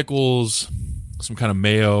came with pickles, some kind of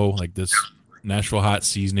mayo, like this Nashville hot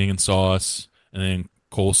seasoning and sauce, and then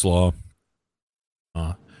coleslaw.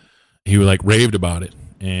 He like raved about it,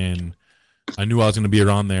 and I knew I was going to be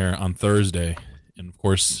around there on Thursday, and of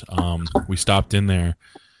course, we stopped in there,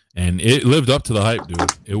 and it lived up to the hype,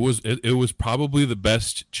 dude. It was probably the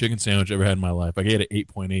best chicken sandwich I ever had in my life. I gave it an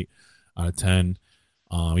 8.8 out of 10.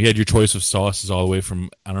 You had your choice of sauces all the way from,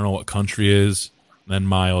 I don't know what country is, then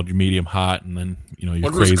mild, your medium hot, and then your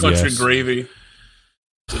what crazy was country ass gravy.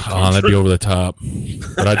 That'd be over the top,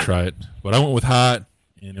 but I'd try it. But I went with hot,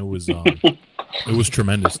 and it was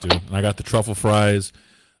tremendous, dude. And I got the truffle fries;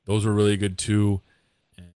 those were really good too.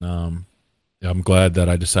 And I'm glad that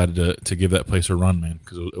I decided to give that place a run, man,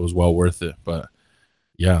 because it was well worth it. But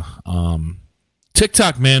yeah,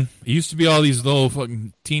 TikTok, man, it used to be all these little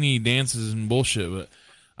fucking teeny dances and bullshit, but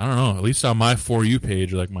I don't know. At least on my For You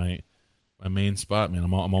page, like my main spot, man.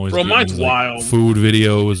 I'm always Bro, mine's these, wild. Food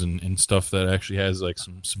videos and stuff that actually has like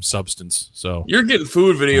some substance. So you're getting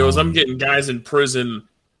food videos. I'm getting guys in prison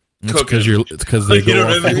cooking. It's because they go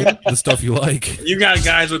off the stuff you like. You got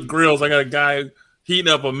guys with grills. I got a guy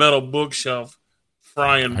heating up a metal bookshelf,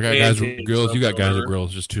 frying. I got guys with grills. You got guys with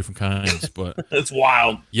grills, just two different kinds. But it's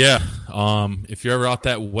wild. Yeah. If you're ever out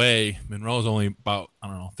that way, Monroe is only about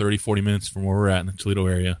 30, 40 minutes from where we're at in the Toledo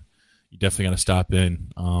area. You definitely got to stop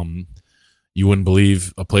in. You wouldn't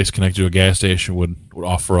believe a place connected to a gas station would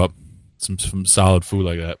offer up some solid food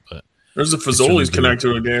like that. But there's a Fazoli's connected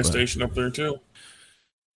to a gas station up there too.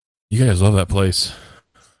 You guys love that place.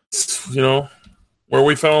 Where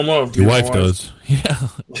we fell in love. Your wife does. Yeah.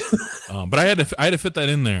 But I had to fit that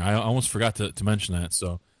in there. I almost forgot to mention that,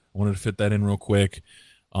 so I wanted to fit that in real quick.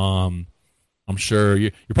 I'm sure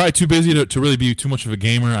you're probably too busy to really be too much of a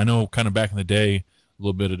gamer. I know kind of back in the day, a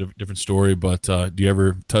little bit of a different story, but do you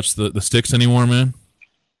ever touch the sticks anymore, man?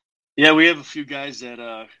 Yeah, we have a few guys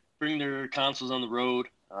that bring their consoles on the road.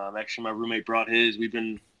 Actually, my roommate brought his. We've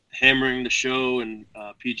been hammering the show and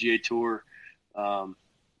PGA Tour. I'm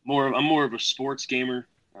more of a sports gamer,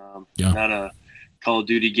 not a Call of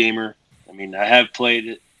Duty gamer. I mean, I have played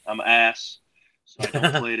it. I'm ass, so I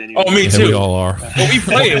don't play it anymore. Oh, me too. We all are. Well, we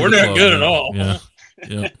play it. We're not good at all.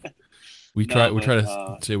 Yeah. We try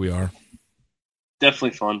to say we are.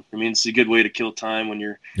 Definitely fun. I mean, it's a good way to kill time when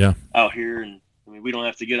you're out here, and I mean, we don't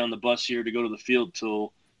have to get on the bus here to go to the field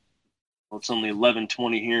till it's only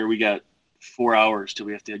 11:20 here. We got 4 hours till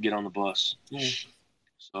we have to get on the bus.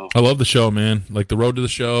 So I love the show, man. Like the road to the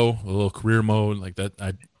show, a little career mode like that.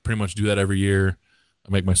 I pretty much do that every year.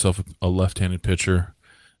 I make myself a left-handed pitcher,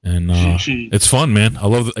 and it's fun, man. I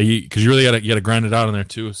love because you really gotta grind it out in there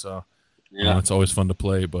too. So it's always fun to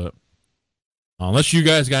play, but. Unless you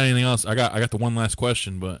guys got anything else, I got the one last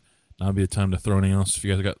question, but that'll be the time to throw anything else if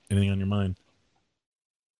you guys got anything on your mind.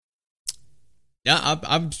 Yeah,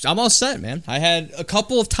 I'm all set, man. I had a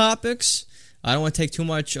couple of topics. I don't want to take too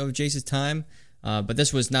much of Jace's time, but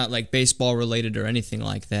this was not like baseball related or anything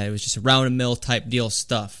like that. It was just a round and mill type deal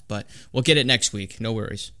stuff, but we'll get it next week. No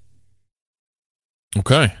worries.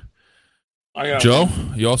 Okay. Joe,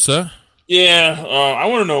 you all set? Yeah, I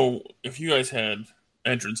want to know if you guys had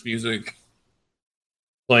entrance music.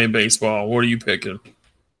 Playing baseball, what are you picking?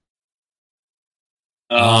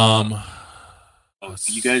 You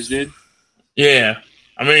guys did? Yeah.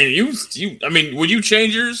 I mean, you. I mean, would you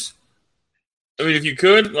change yours? I mean, if you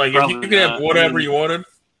could, like, Probably if you could have whatever you wanted.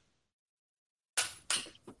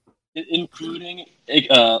 Including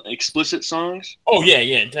explicit songs? Oh,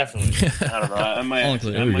 yeah, definitely. I don't know. I might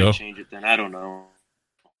change it then. I don't know.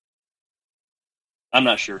 I'm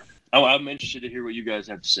not sure. I'm interested to hear what you guys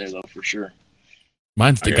have to say, though, for sure.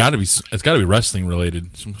 Mine's it's got to be wrestling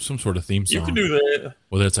related, some sort of theme song. You can do that.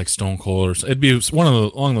 Whether it's like Stone Cold or it'd be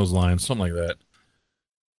along those lines, something like that.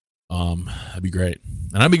 That'd be great,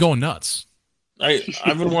 and I'd be going nuts.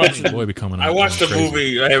 I've been watching. I watched a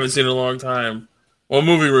movie I haven't seen in a long time. Well,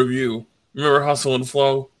 movie review. Remember Hustle and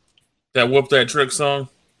Flow? That Whoop That Trick song?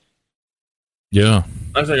 Yeah.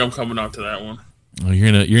 I think I'm coming out to that one. Well, you're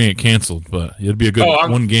gonna get canceled, but it'd be a good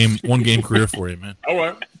one game career for you, man. All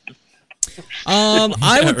right.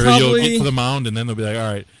 I would probably you'll get to the mound, and then they'll be like,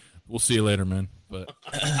 "All right, we'll see you later, man." But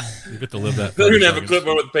you get to live that. They're gonna have a clip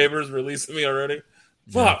with papers releasing me already.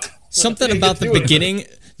 Yeah. Fuck. Something about the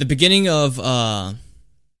beginning of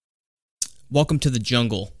Welcome to the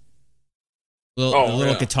Jungle. The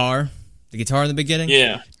little guitar. The guitar in the beginning?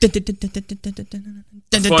 Yeah. Fun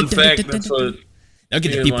fact, that's what... That'll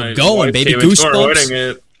get the people going, baby.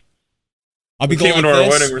 Goosebumps. I'll be going to our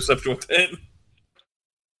wedding reception with it.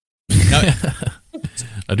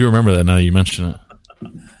 I do remember that now you mention it.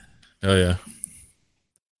 Oh, yeah.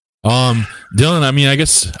 Dylan, I mean, I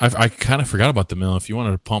guess I kind of forgot about the mill. If you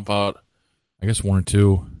wanted to pump out, I guess one or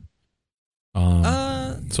two.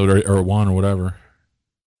 Or one or whatever.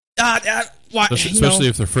 Especially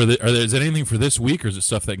if they're is it anything for this week, or is it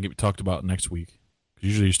stuff that can get talked about next week?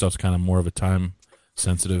 Usually your stuff's kind of more of a time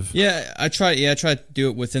sensitive. Yeah, I try to do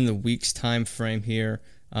it within the week's time frame here.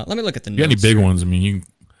 Let me look at the notes. You got any big ones? I mean, you can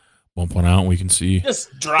bump one out and we can see.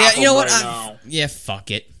 Just drop them right now. Yeah,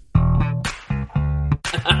 fuck it.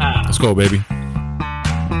 Let's go, baby.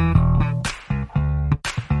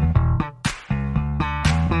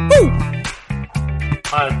 Woo!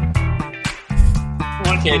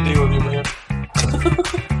 I can't deal with you, man.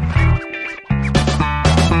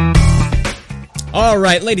 All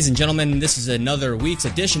right, ladies and gentlemen, this is another week's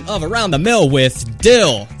edition of Around the Mill with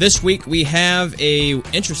Dill. This week we have a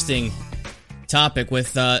interesting topic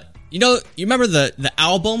with you remember the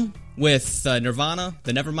album with Nirvana,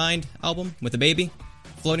 the Nevermind album with the baby,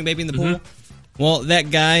 floating baby in the pool? Well,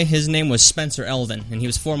 that guy, his name was Spencer Elden, and he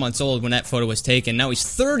was 4 months old when that photo was taken. Now he's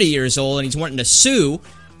 30 years old, and he's wanting to sue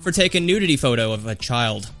for taking nudity photo of a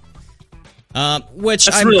child. Which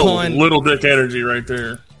that's I'm calling little dick energy right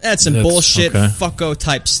there. That's some bullshit fucko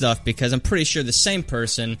type stuff, because I'm pretty sure the same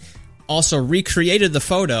person also recreated the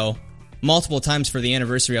photo multiple times for the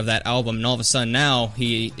anniversary of that album, and all of a sudden now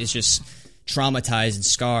he is just traumatized and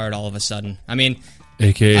scarred all of a sudden. I mean,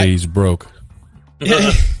 AKA he's broke.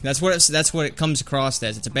 That's what it comes across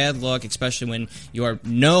as. It's a bad look, especially when you are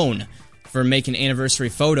known for making anniversary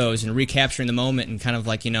photos and recapturing the moment and kind of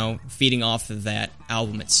like, feeding off of that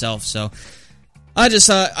album itself. So I just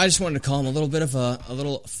wanted to call him a little bit of a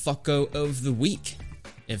little fucko of the week,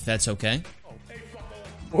 if that's okay.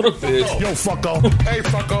 What a bitch. Yo, fucko. Hey,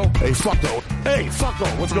 fucko. Hey, fucko. Hey,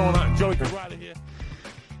 fucko. What's going on? Joey, get right here.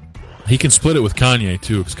 He can split it with Kanye,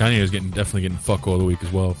 too, because Kanye is definitely getting fucko of the week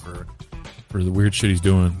as well for the weird shit he's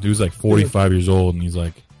doing. Dude's like 45 years old, and he's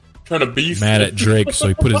like trying to beef mad at Drake, so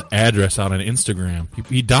he put his address out on Instagram.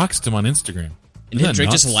 He doxed him on Instagram. Didn't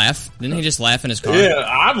Drake just laugh? Didn't he just laugh in his car? Yeah,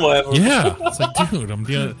 I'm laughing. Yeah. It's like, dude, I'm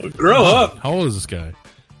dealing. Grow up. How old is this guy?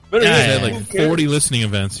 He's had like 40 listening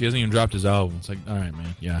events. He hasn't even dropped his album. It's like, all right,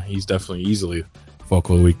 man. Yeah, he's definitely easily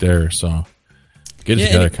focal of the week there. So get it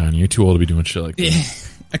together, Kanye. You're too old to be doing shit like that. Yeah.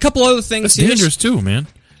 A couple other things. That's dangerous too, man.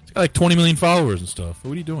 He's got like 20 million followers and stuff.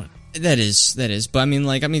 What are you doing? That is. But I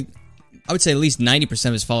would say at least 90%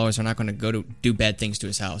 of his followers are not going to go to do bad things to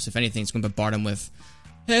his house. If anything, it's going to bombard him with,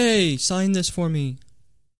 "Hey, sign this for me."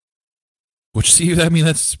 Which, see, I mean,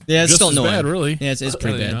 that's it's just still as annoying. bad, really. Yeah, it's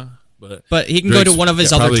pretty bad. Yeah, but he can go to one of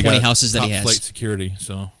his other 20 houses that he has. Flight security,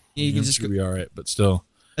 so he can just be all right. But still,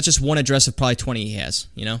 that's just one address of probably 20 he has.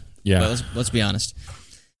 Yeah. But let's be honest.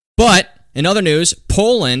 But in other news,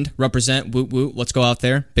 Poland represent woot woot. Let's go out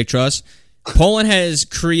there, big trust. Poland has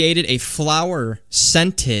created a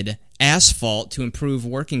flower-scented asphalt to improve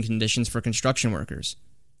working conditions for construction workers.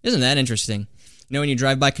 Isn't that interesting? When you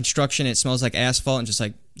drive by construction, it smells like asphalt and just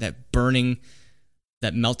like that burning,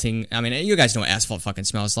 that melting. I mean, you guys know what asphalt fucking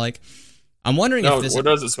smells like. I'm wondering if this... what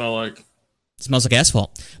does it smell like? It smells like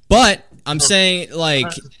asphalt. But I'm saying,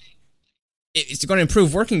 like, it's going to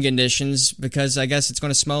improve working conditions because I guess it's going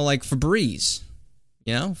to smell like Febreze.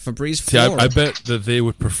 Febreze floor. See, I bet that they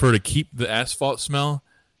would prefer to keep the asphalt smell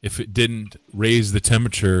if it didn't raise the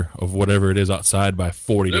temperature of whatever it is outside by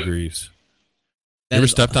 40 degrees. You ever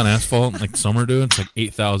stepped on asphalt like summer, dude? It's like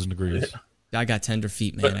 8,000 degrees. I got tender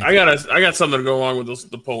feet, man. But I got something to go along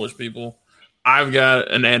with the Polish people. I've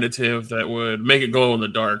got an additive that would make it glow in the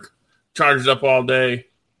dark. Charge it up all day.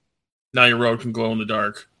 Now your road can glow in the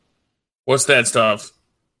dark. What's that stuff?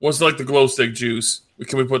 What's like the glow stick juice?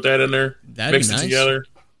 Can we put that in there? That'd Mix be nice. it together.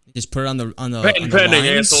 Just put it on the Pending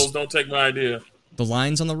lines. assholes, don't take my idea. The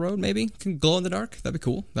lines on the road maybe can glow in the dark. That'd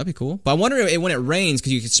be cool. But I wonder when it rains,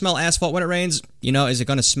 because you can smell asphalt when it rains. Is it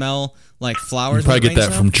going to smell like flowers? You probably get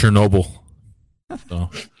that from Chernobyl. So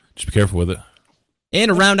just be careful with it. And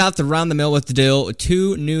to round out the Round the Mill with the Dill,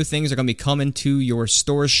 2 new things are going to be coming to your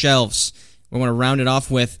store shelves. We want to round it off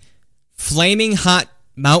with Flaming Hot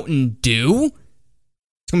Mountain Dew.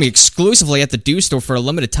 It's going to be exclusively at the Dew store for a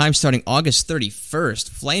limited time starting August 31st.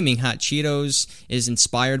 Flaming Hot Cheetos is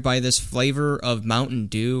inspired by this flavor of Mountain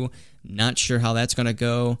Dew. Not sure how that's going to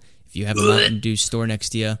go. If you have a Mountain Dew store next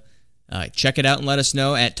to you, check it out and let us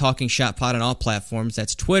know at Talking Shop Pod on all platforms.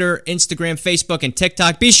 That's Twitter, Instagram, Facebook, and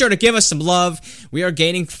TikTok. Be sure to give us some love. We are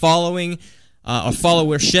gaining following or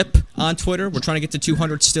followership on Twitter. We're trying to get to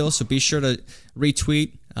 200 still, so be sure to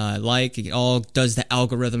retweet, like. It all does the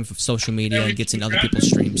algorithm of social media and gets in other people's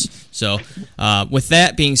streams. So with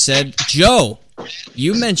that being said, Joe,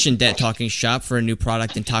 you mentioned that Talking Shop for a new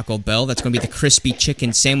product in Taco Bell. That's going to be the Crispy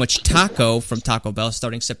Chicken Sandwich Taco from Taco Bell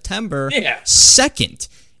starting September 2nd.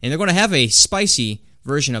 And they're going to have a spicy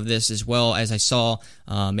version of this as well, as I saw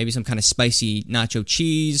maybe some kind of spicy nacho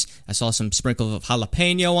cheese. I saw some sprinkles of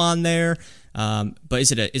jalapeno on there. But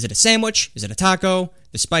is it a sandwich? Is it a taco?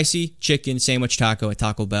 The Spicy Chicken Sandwich Taco at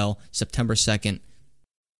Taco Bell, September 2nd.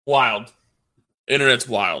 Wild. Internet's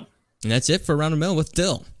wild. And that's it for Round the Mill with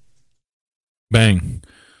Dill. Bang.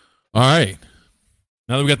 All right.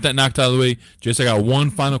 Now that we got that knocked out of the way, Jace, I got one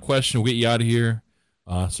final question. We'll get you out of here.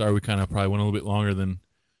 Sorry, we kind of probably went a little bit longer than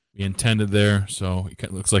we intended there, so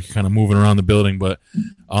it looks like you're kind of moving around the building. But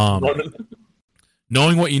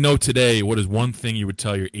knowing what you know today, what is one thing you would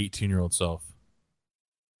tell your 18-year-old self?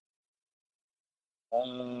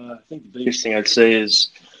 I think the biggest thing I'd say is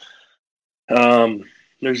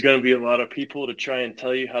there's going to be a lot of people to try and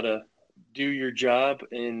tell you how to do your job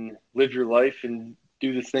and live your life and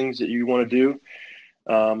do the things that you want to do.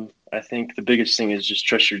 I think the biggest thing is just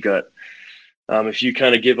trust your gut. If you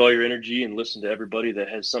kind of give all your energy and listen to everybody that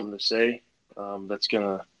has something to say, that's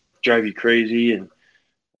going to drive you crazy and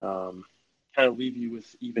kind of leave you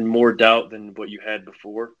with even more doubt than what you had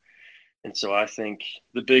before. And so I think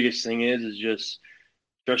the biggest thing is just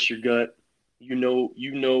trust your gut. You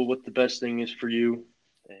know what the best thing is for you,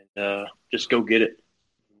 and just go get it.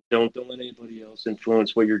 Don't let anybody else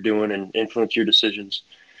influence what you're doing and influence your decisions.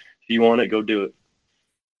 If you want it, go do it.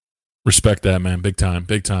 Respect that, man. Big time.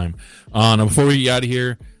 Now, before we get out of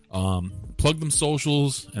here, plug them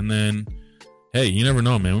socials, and then, hey, you never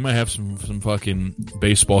know, man. We might have some fucking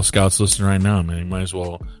baseball scouts listening right now, man. You might as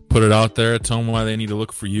well put it out there. Tell them why they need to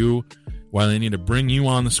look for you, why they need to bring you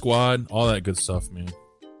on the squad, all that good stuff, man.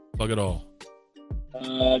 Plug it all.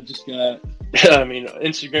 Just got,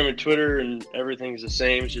 Instagram and Twitter and everything's the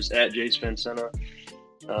same. It's just at Jace Fancena.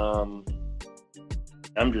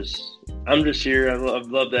 I'm just here. I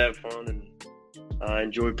love to have fun, and I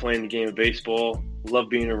enjoy playing the game of baseball. Love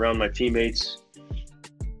being around my teammates.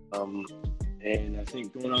 And I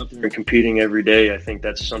think going out there and competing every day, I think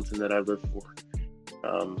that's something that I live for.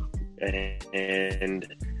 And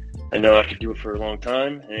I know I could do it for a long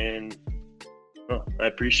time, and I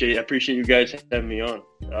appreciate you guys having me on.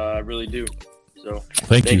 I really do. So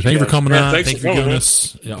thank you for coming on. Thank you for giving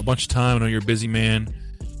us a bunch of time. I know you're a busy man.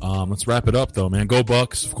 Let's wrap it up, though, man. Go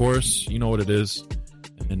Bucks, of course. You know what it is.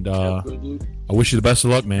 And I wish you the best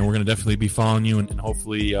of luck, man. We're going to definitely be following you, and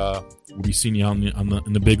hopefully we'll be seeing you in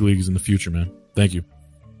the big leagues in the future, man. Thank you.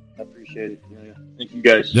 I appreciate it. Yeah. Thank you,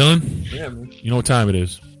 guys. Dylan, man. You know what time it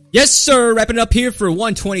is. Yes, sir. Wrapping up here for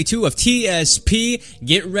 122 of TSP.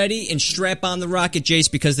 Get ready and strap on the rocket,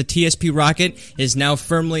 Jace, because the TSP rocket is now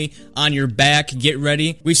firmly on your back. Get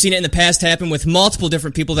ready. We've seen it in the past happen with multiple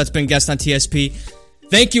different people that's been guests on TSP.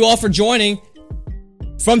 Thank you all for joining.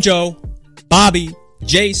 From Joe, Bobby,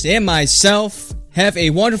 Jace, and myself, have a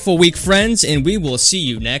wonderful week, friends, and we will see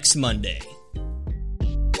you next Monday.